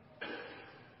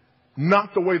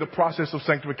 Not the way the process of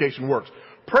sanctification works.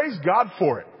 Praise God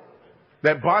for it.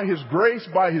 That by His grace,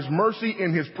 by His mercy,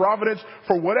 in His providence,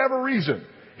 for whatever reason,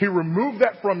 He removed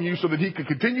that from you so that He could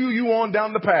continue you on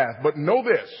down the path. But know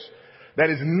this,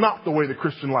 that is not the way the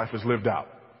Christian life is lived out.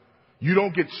 You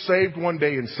don't get saved one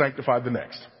day and sanctified the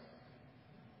next.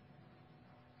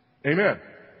 Amen.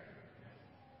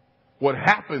 What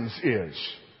happens is,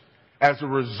 as a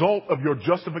result of your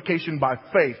justification by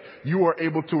faith, you are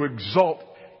able to exult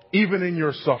even in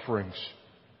your sufferings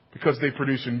because they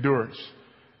produce endurance.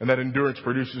 And that endurance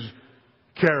produces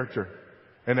character.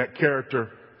 And that character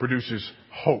produces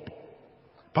hope.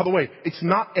 By the way, it's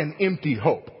not an empty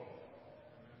hope.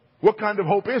 What kind of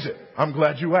hope is it? I'm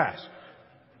glad you asked.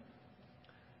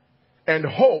 And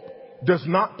hope does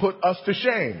not put us to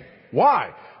shame.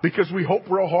 Why? Because we hope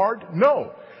real hard?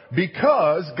 No.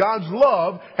 Because God's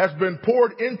love has been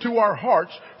poured into our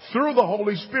hearts through the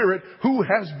Holy Spirit who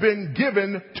has been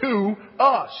given to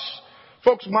us.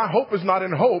 Folks, my hope is not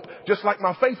in hope, just like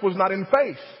my faith was not in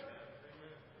faith.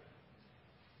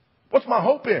 What's my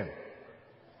hope in?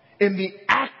 In the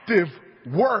active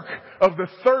work of the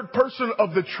third person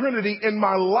of the Trinity in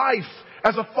my life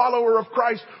as a follower of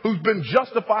Christ who's been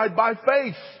justified by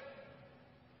faith.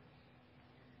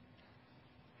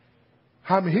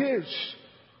 I'm His.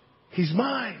 He's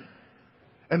mine.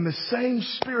 And the same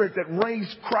Spirit that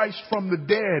raised Christ from the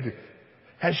dead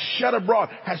has shed abroad,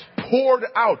 has poured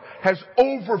out, has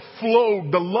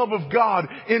overflowed the love of God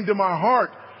into my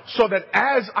heart so that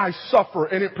as I suffer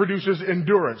and it produces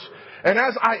endurance, and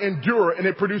as I endure and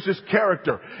it produces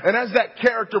character, and as that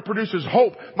character produces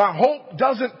hope, my hope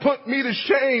doesn't put me to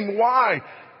shame. Why?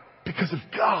 Because of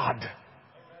God.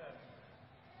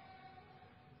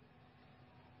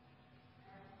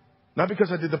 Not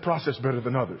because I did the process better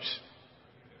than others,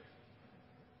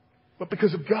 but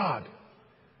because of God.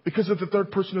 Because of the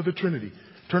third person of the Trinity.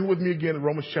 Turn with me again to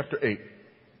Romans chapter 8.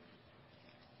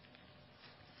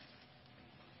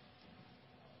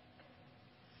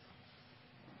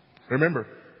 Remember,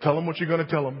 tell them what you're going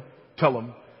to tell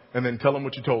them, and then tell them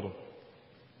what you told them.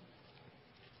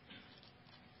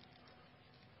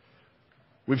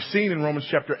 We've seen in Romans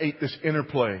chapter 8 this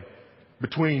interplay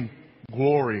between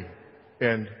glory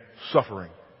and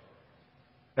suffering.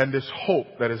 And this hope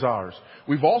that is ours.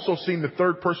 We've also seen the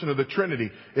third person of the Trinity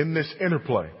in this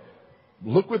interplay.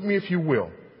 Look with me if you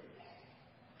will.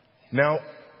 Now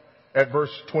at verse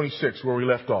 26 where we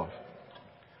left off.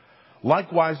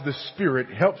 Likewise the Spirit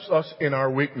helps us in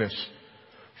our weakness,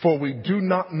 for we do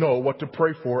not know what to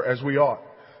pray for as we ought.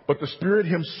 But the Spirit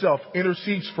Himself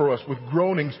intercedes for us with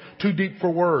groanings too deep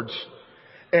for words.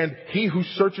 And He who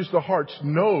searches the hearts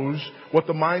knows what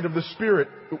the mind of the Spirit,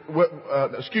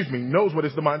 knows what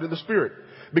is the mind of the Spirit.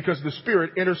 Because the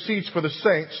Spirit intercedes for the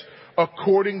saints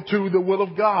according to the will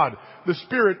of God. The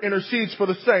Spirit intercedes for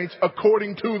the saints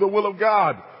according to the will of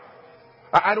God.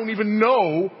 I don't even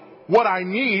know what I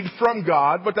need from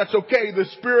God, but that's okay. The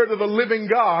Spirit of the living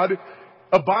God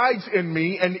abides in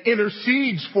me and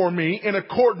intercedes for me in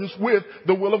accordance with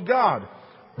the will of God.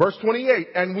 Verse 28,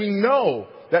 and we know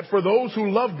that for those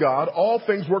who love God, all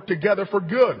things work together for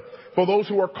good, for those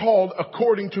who are called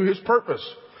according to His purpose.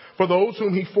 For those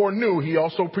whom He foreknew, He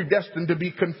also predestined to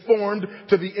be conformed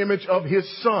to the image of His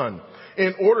Son,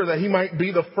 in order that He might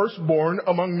be the firstborn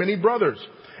among many brothers.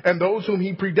 And those whom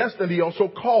He predestined, He also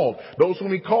called. Those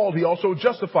whom He called, He also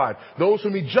justified. Those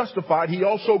whom He justified, He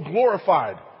also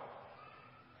glorified.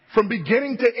 From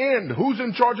beginning to end, who's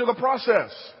in charge of the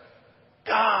process?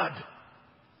 God.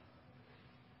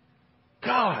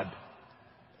 God.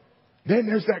 Then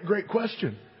there's that great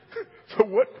question. So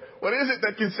what is it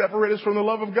that can separate us from the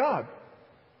love of God?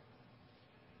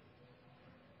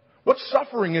 What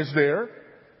suffering is there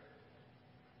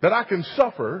that I can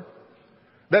suffer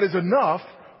that is enough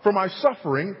for my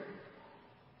suffering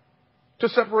to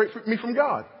separate me from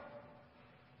God?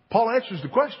 Paul answers the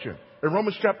question in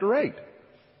Romans chapter 8.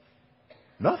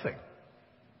 Nothing.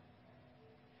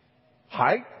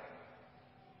 Height,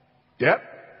 depth,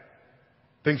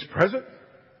 things present,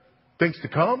 things to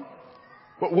come.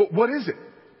 What is it?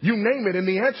 You name it and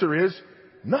the answer is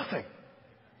nothing.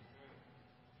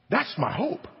 That's my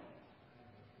hope.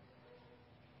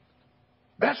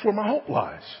 That's where my hope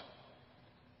lies.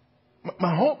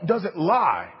 My hope doesn't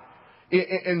lie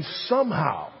in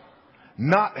somehow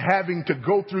not having to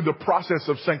go through the process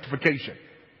of sanctification.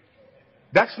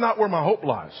 That's not where my hope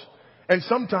lies. And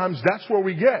sometimes that's where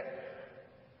we get.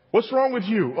 What's wrong with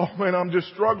you? Oh man, I'm just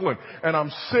struggling and I'm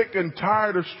sick and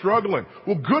tired of struggling.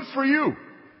 Well, good for you.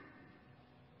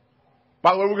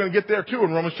 By the way, we're going to get there too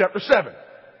in Romans chapter 7.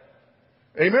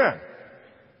 Amen.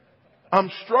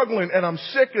 I'm struggling and I'm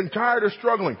sick and tired of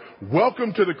struggling.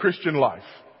 Welcome to the Christian life.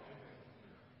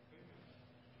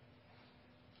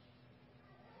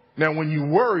 Now, when you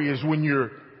worry is when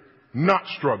you're not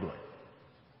struggling.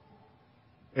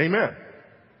 Amen.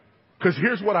 Because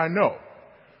here's what I know.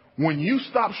 When you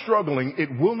stop struggling, it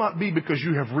will not be because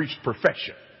you have reached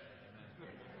perfection.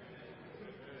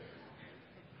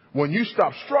 When you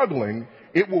stop struggling,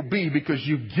 it will be because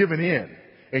you've given in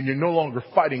and you're no longer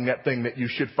fighting that thing that you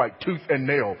should fight tooth and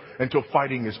nail until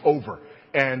fighting is over.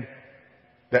 And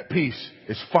that peace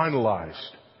is finalized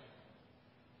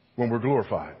when we're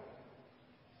glorified.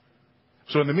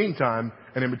 So in the meantime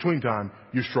and in between time,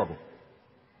 you struggle.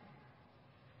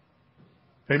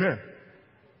 Amen.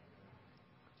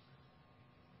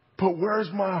 But where's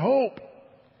my hope?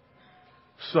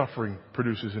 Suffering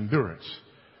produces endurance.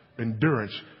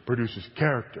 Endurance produces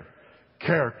character.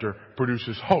 Character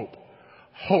produces hope.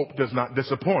 Hope does not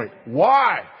disappoint.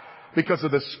 Why? Because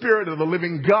of the Spirit of the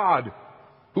living God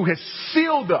who has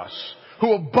sealed us,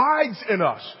 who abides in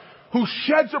us, who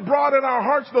sheds abroad in our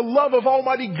hearts the love of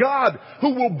Almighty God,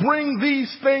 who will bring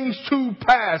these things to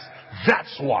pass.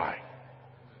 That's why.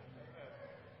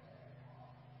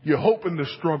 You hope in the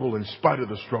struggle in spite of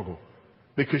the struggle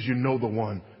because you know the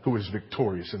one who is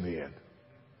victorious in the end.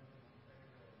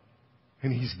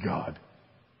 And He's God.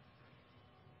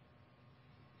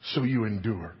 So you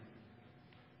endure.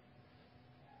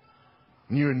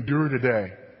 And you endure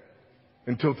today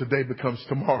until today becomes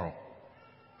tomorrow.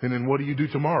 And then what do you do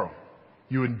tomorrow?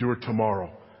 You endure tomorrow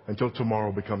until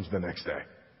tomorrow becomes the next day.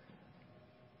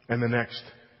 And the next,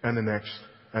 and the next,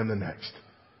 and the next.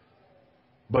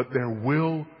 But there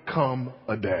will come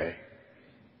a day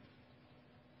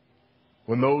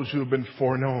when those who have been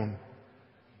foreknown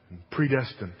and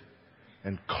predestined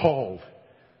and called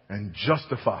and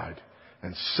justified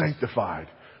and sanctified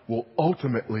will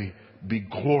ultimately be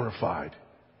glorified.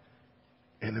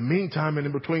 In the meantime and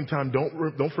in between time,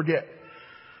 don't forget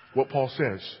what Paul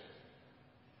says.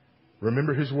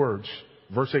 Remember his words,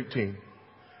 verse 18.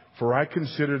 For I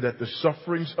consider that the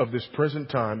sufferings of this present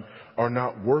time are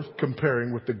not worth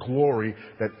comparing with the glory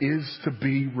that is to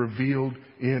be revealed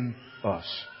in us.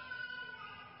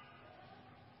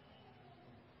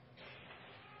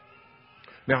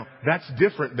 Now, that's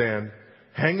different than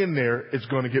hang in there, it's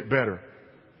going to get better.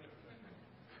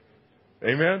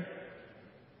 Amen?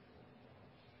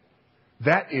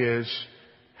 That is,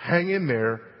 hang in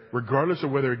there regardless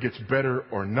of whether it gets better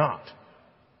or not.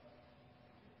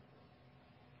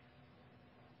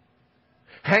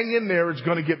 Hang in there, it's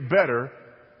going to get better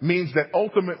means that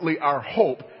ultimately our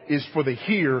hope is for the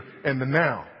here and the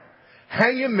now.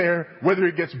 Hang in there, whether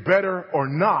it gets better or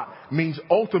not, means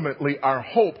ultimately our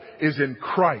hope is in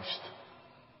Christ.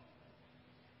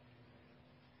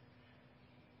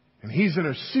 And He's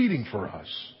interceding for us.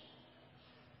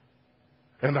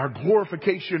 And our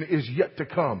glorification is yet to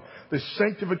come. The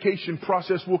sanctification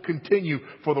process will continue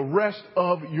for the rest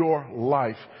of your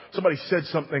life. Somebody said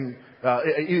something,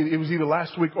 it was either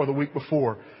last week or the week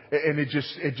before, and it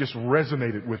just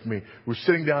resonated with me. We're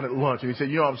sitting down at lunch, and he said,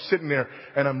 I'm sitting there,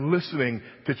 and I'm listening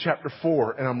to chapter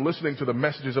 4, and I'm listening to the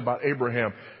messages about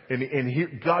Abraham,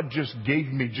 and God just gave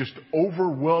me just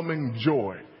overwhelming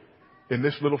joy in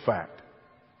this little fact.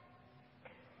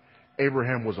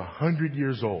 Abraham was 100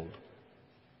 years old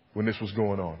when this was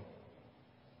going on.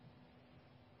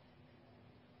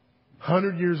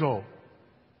 100 years old.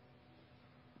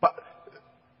 But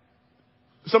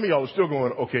some of y'all are still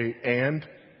going, okay, and?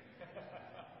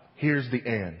 Here's the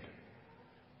and.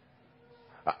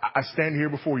 I stand here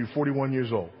before you, 41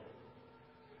 years old.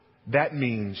 That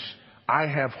means I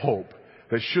have hope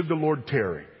that should the Lord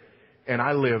tarry and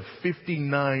I live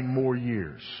 59 more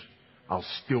years, I'll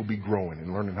still be growing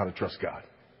and learning how to trust God.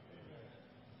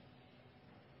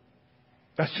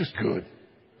 That's just good.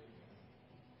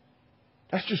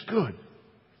 That's just good.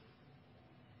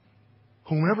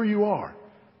 Whomever you are,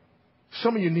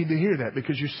 some of you need to hear that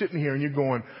because you're sitting here and you're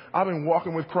going, I've been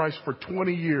walking with Christ for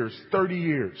 20 years, 30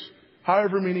 years,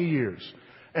 however many years,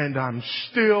 and I'm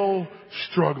still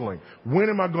struggling. When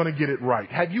am I going to get it right?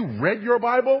 Have you read your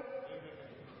Bible?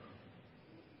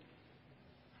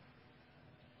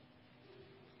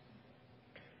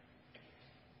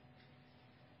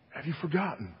 Have you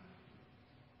forgotten?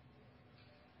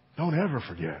 Don't ever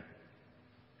forget.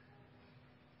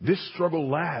 This struggle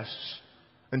lasts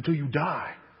until you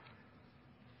die.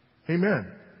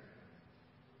 Amen.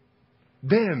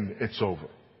 Then it's over.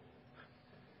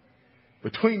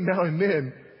 Between now and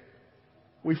then,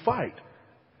 we fight.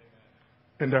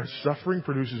 And our suffering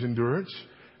produces endurance,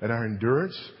 and our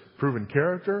endurance Proven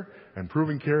character and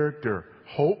proven character.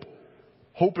 Hope.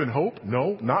 Hope and hope?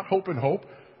 No, not hope and hope.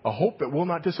 A hope that will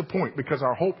not disappoint, because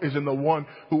our hope is in the one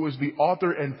who is the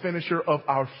author and finisher of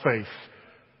our faith.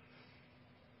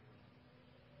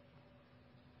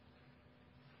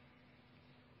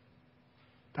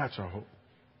 That's our hope.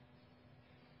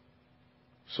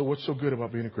 So what's so good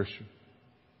about being a Christian?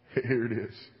 Here it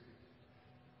is.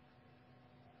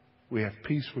 We have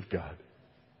peace with God.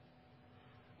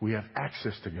 We have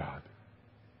access to God.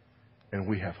 And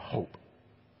we have hope.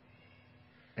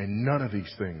 And none of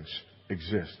these things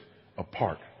exist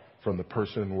apart from the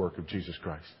person and work of Jesus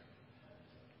Christ.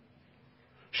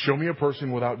 Show me a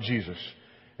person without Jesus,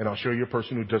 and I'll show you a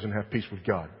person who doesn't have peace with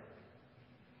God.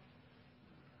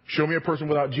 Show me a person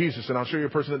without Jesus, and I'll show you a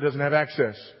person that doesn't have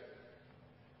access.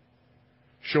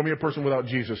 Show me a person without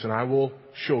Jesus, and I will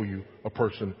show you a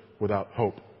person without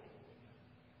hope.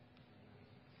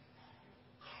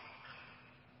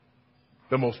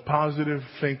 The most positive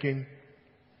thinking,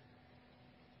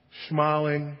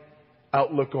 smiling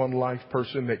outlook on life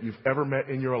person that you've ever met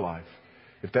in your life,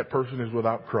 if that person is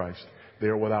without Christ, they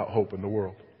are without hope in the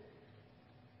world.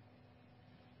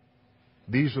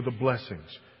 These are the blessings,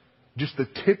 just the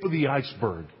tip of the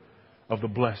iceberg of the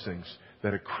blessings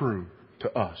that accrue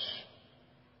to us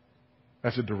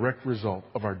as a direct result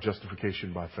of our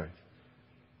justification by faith.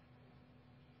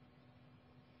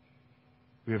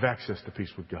 We have access to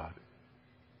peace with God.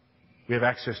 We have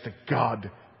access to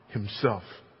God Himself.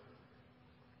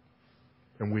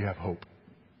 And we have hope.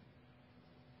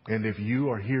 And if you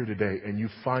are here today and you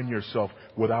find yourself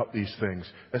without these things,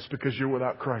 that's because you're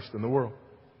without Christ in the world.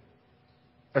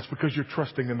 That's because you're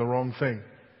trusting in the wrong thing.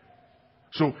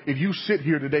 So if you sit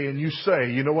here today and you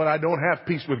say, you know what, I don't have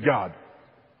peace with God.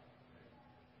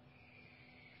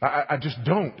 I just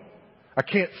don't. I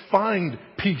can't find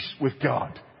peace with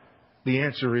God. The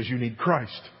answer is you need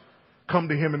Christ. Come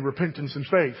to Him in repentance and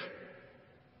faith.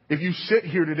 If you sit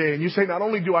here today and you say, not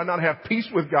only do I not have peace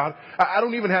with God, I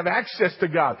don't even have access to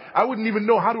God. I wouldn't even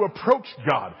know how to approach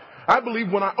God. I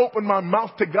believe when I open my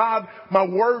mouth to God, my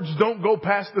words don't go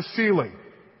past the ceiling.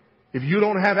 If you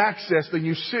don't have access, then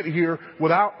you sit here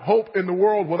without hope in the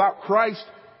world, without Christ,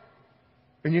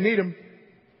 and you need Him.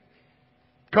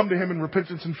 Come to Him in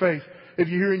repentance and faith if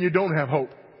you're here and you don't have hope.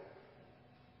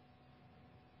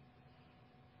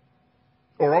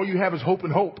 Or all you have is hope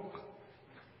and hope.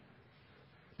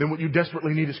 Then what you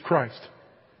desperately need is Christ.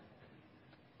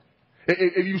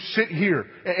 If you sit here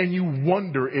and you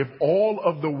wonder if all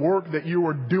of the work that you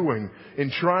are doing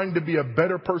in trying to be a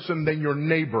better person than your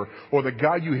neighbor or the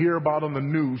guy you hear about on the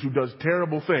news who does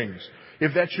terrible things,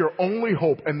 if that's your only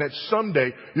hope and that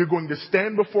someday you're going to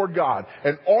stand before God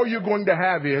and all you're going to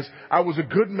have is, I was a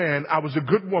good man, I was a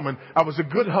good woman, I was a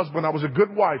good husband, I was a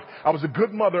good wife, I was a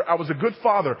good mother, I was a good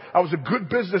father, I was a good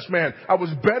businessman, I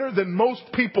was better than most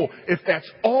people. If that's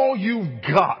all you've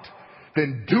got,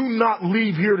 then do not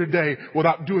leave here today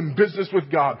without doing business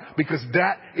with God, because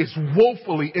that is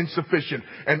woefully insufficient.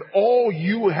 And all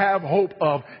you have hope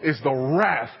of is the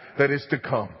wrath that is to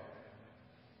come.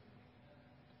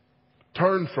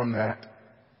 Turn from that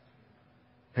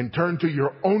and turn to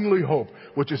your only hope,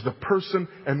 which is the person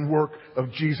and work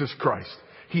of Jesus Christ.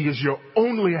 He is your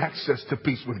only access to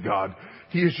peace with God.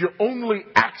 He is your only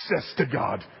access to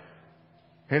God.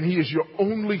 And He is your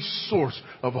only source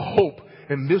of hope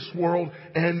in this world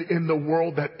and in the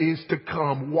world that is to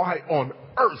come. Why on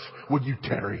earth would you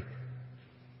tarry?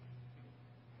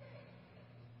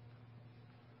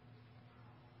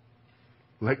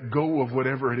 Let go of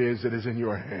whatever it is that is in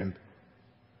your hand.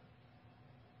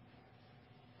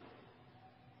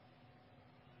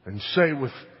 And say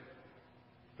with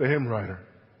the hymn writer,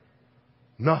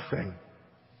 nothing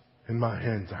in my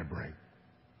hands I bring.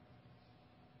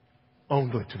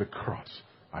 Only to the cross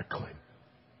I cling.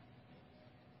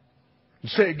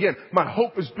 And say again, my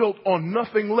hope is built on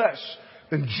nothing less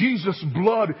than Jesus'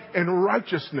 blood and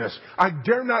righteousness. I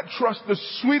dare not trust the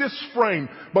sweetest frame,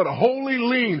 but wholly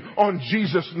lean on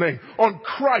Jesus' name. On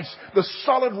Christ, the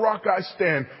solid rock I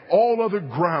stand. All other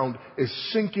ground is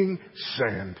sinking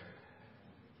sand.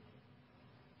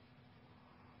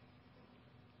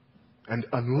 And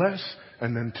unless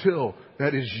and until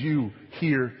that is you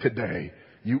here today,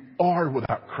 you are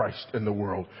without Christ in the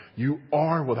world. You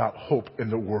are without hope in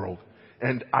the world.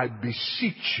 And I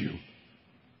beseech you,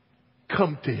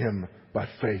 come to Him by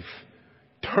faith.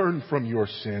 Turn from your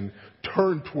sin.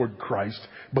 Turn toward Christ.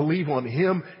 Believe on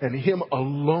Him and Him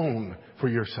alone for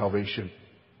your salvation.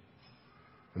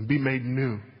 And be made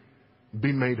new.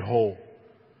 Be made whole.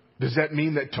 Does that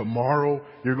mean that tomorrow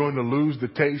you're going to lose the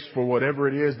taste for whatever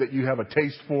it is that you have a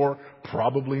taste for?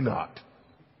 Probably not.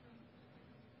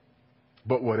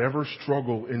 But whatever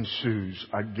struggle ensues,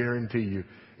 I guarantee you,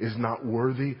 is not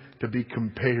worthy to be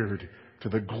compared to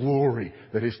the glory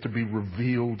that is to be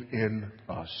revealed in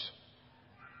us.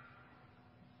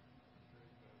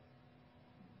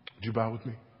 Would you bow with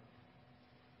me?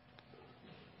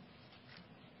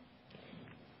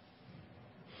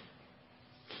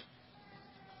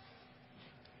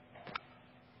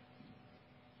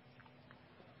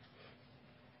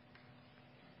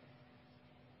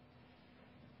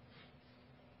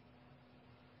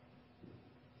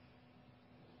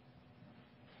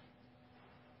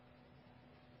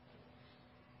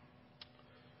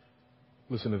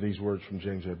 Listen to these words from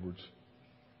James Edwards.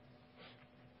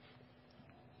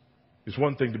 It's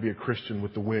one thing to be a Christian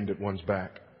with the wind at one's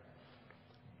back.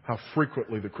 How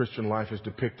frequently the Christian life is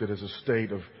depicted as a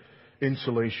state of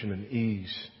insulation and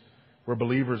ease, where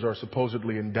believers are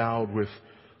supposedly endowed with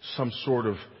some sort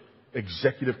of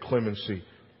executive clemency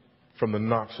from the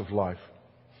knocks of life.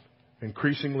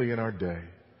 Increasingly in our day,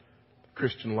 the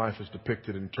Christian life is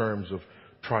depicted in terms of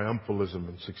triumphalism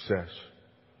and success.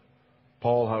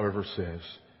 Paul, however, says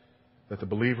that the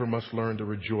believer must learn to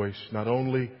rejoice not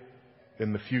only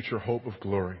in the future hope of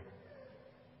glory,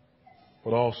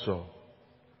 but also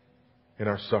in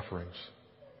our sufferings.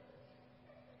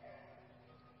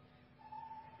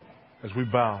 As we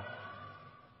bow,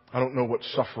 I don't know what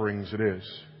sufferings it is,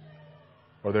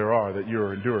 or there are, that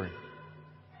you're enduring.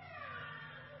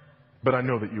 But I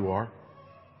know that you are.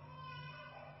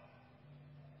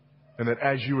 And that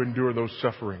as you endure those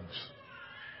sufferings,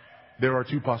 there are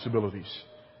two possibilities.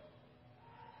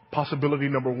 Possibility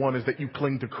number one is that you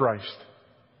cling to Christ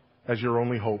as your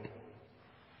only hope.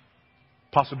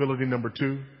 Possibility number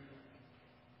two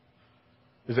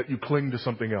is that you cling to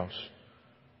something else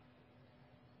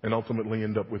and ultimately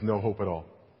end up with no hope at all.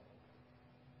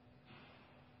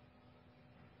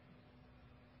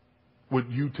 Would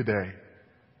you today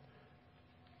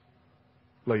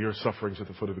lay your sufferings at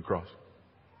the foot of the cross?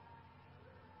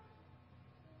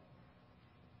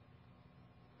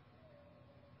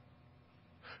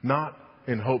 Not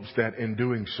in hopes that in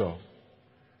doing so,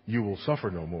 you will suffer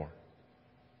no more,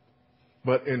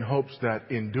 but in hopes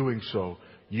that in doing so,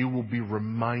 you will be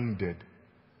reminded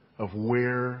of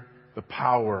where the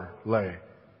power lay.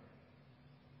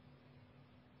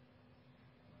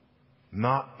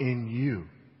 Not in you,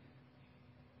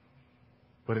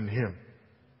 but in Him.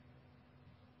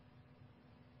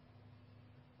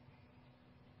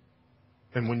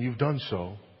 And when you've done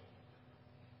so,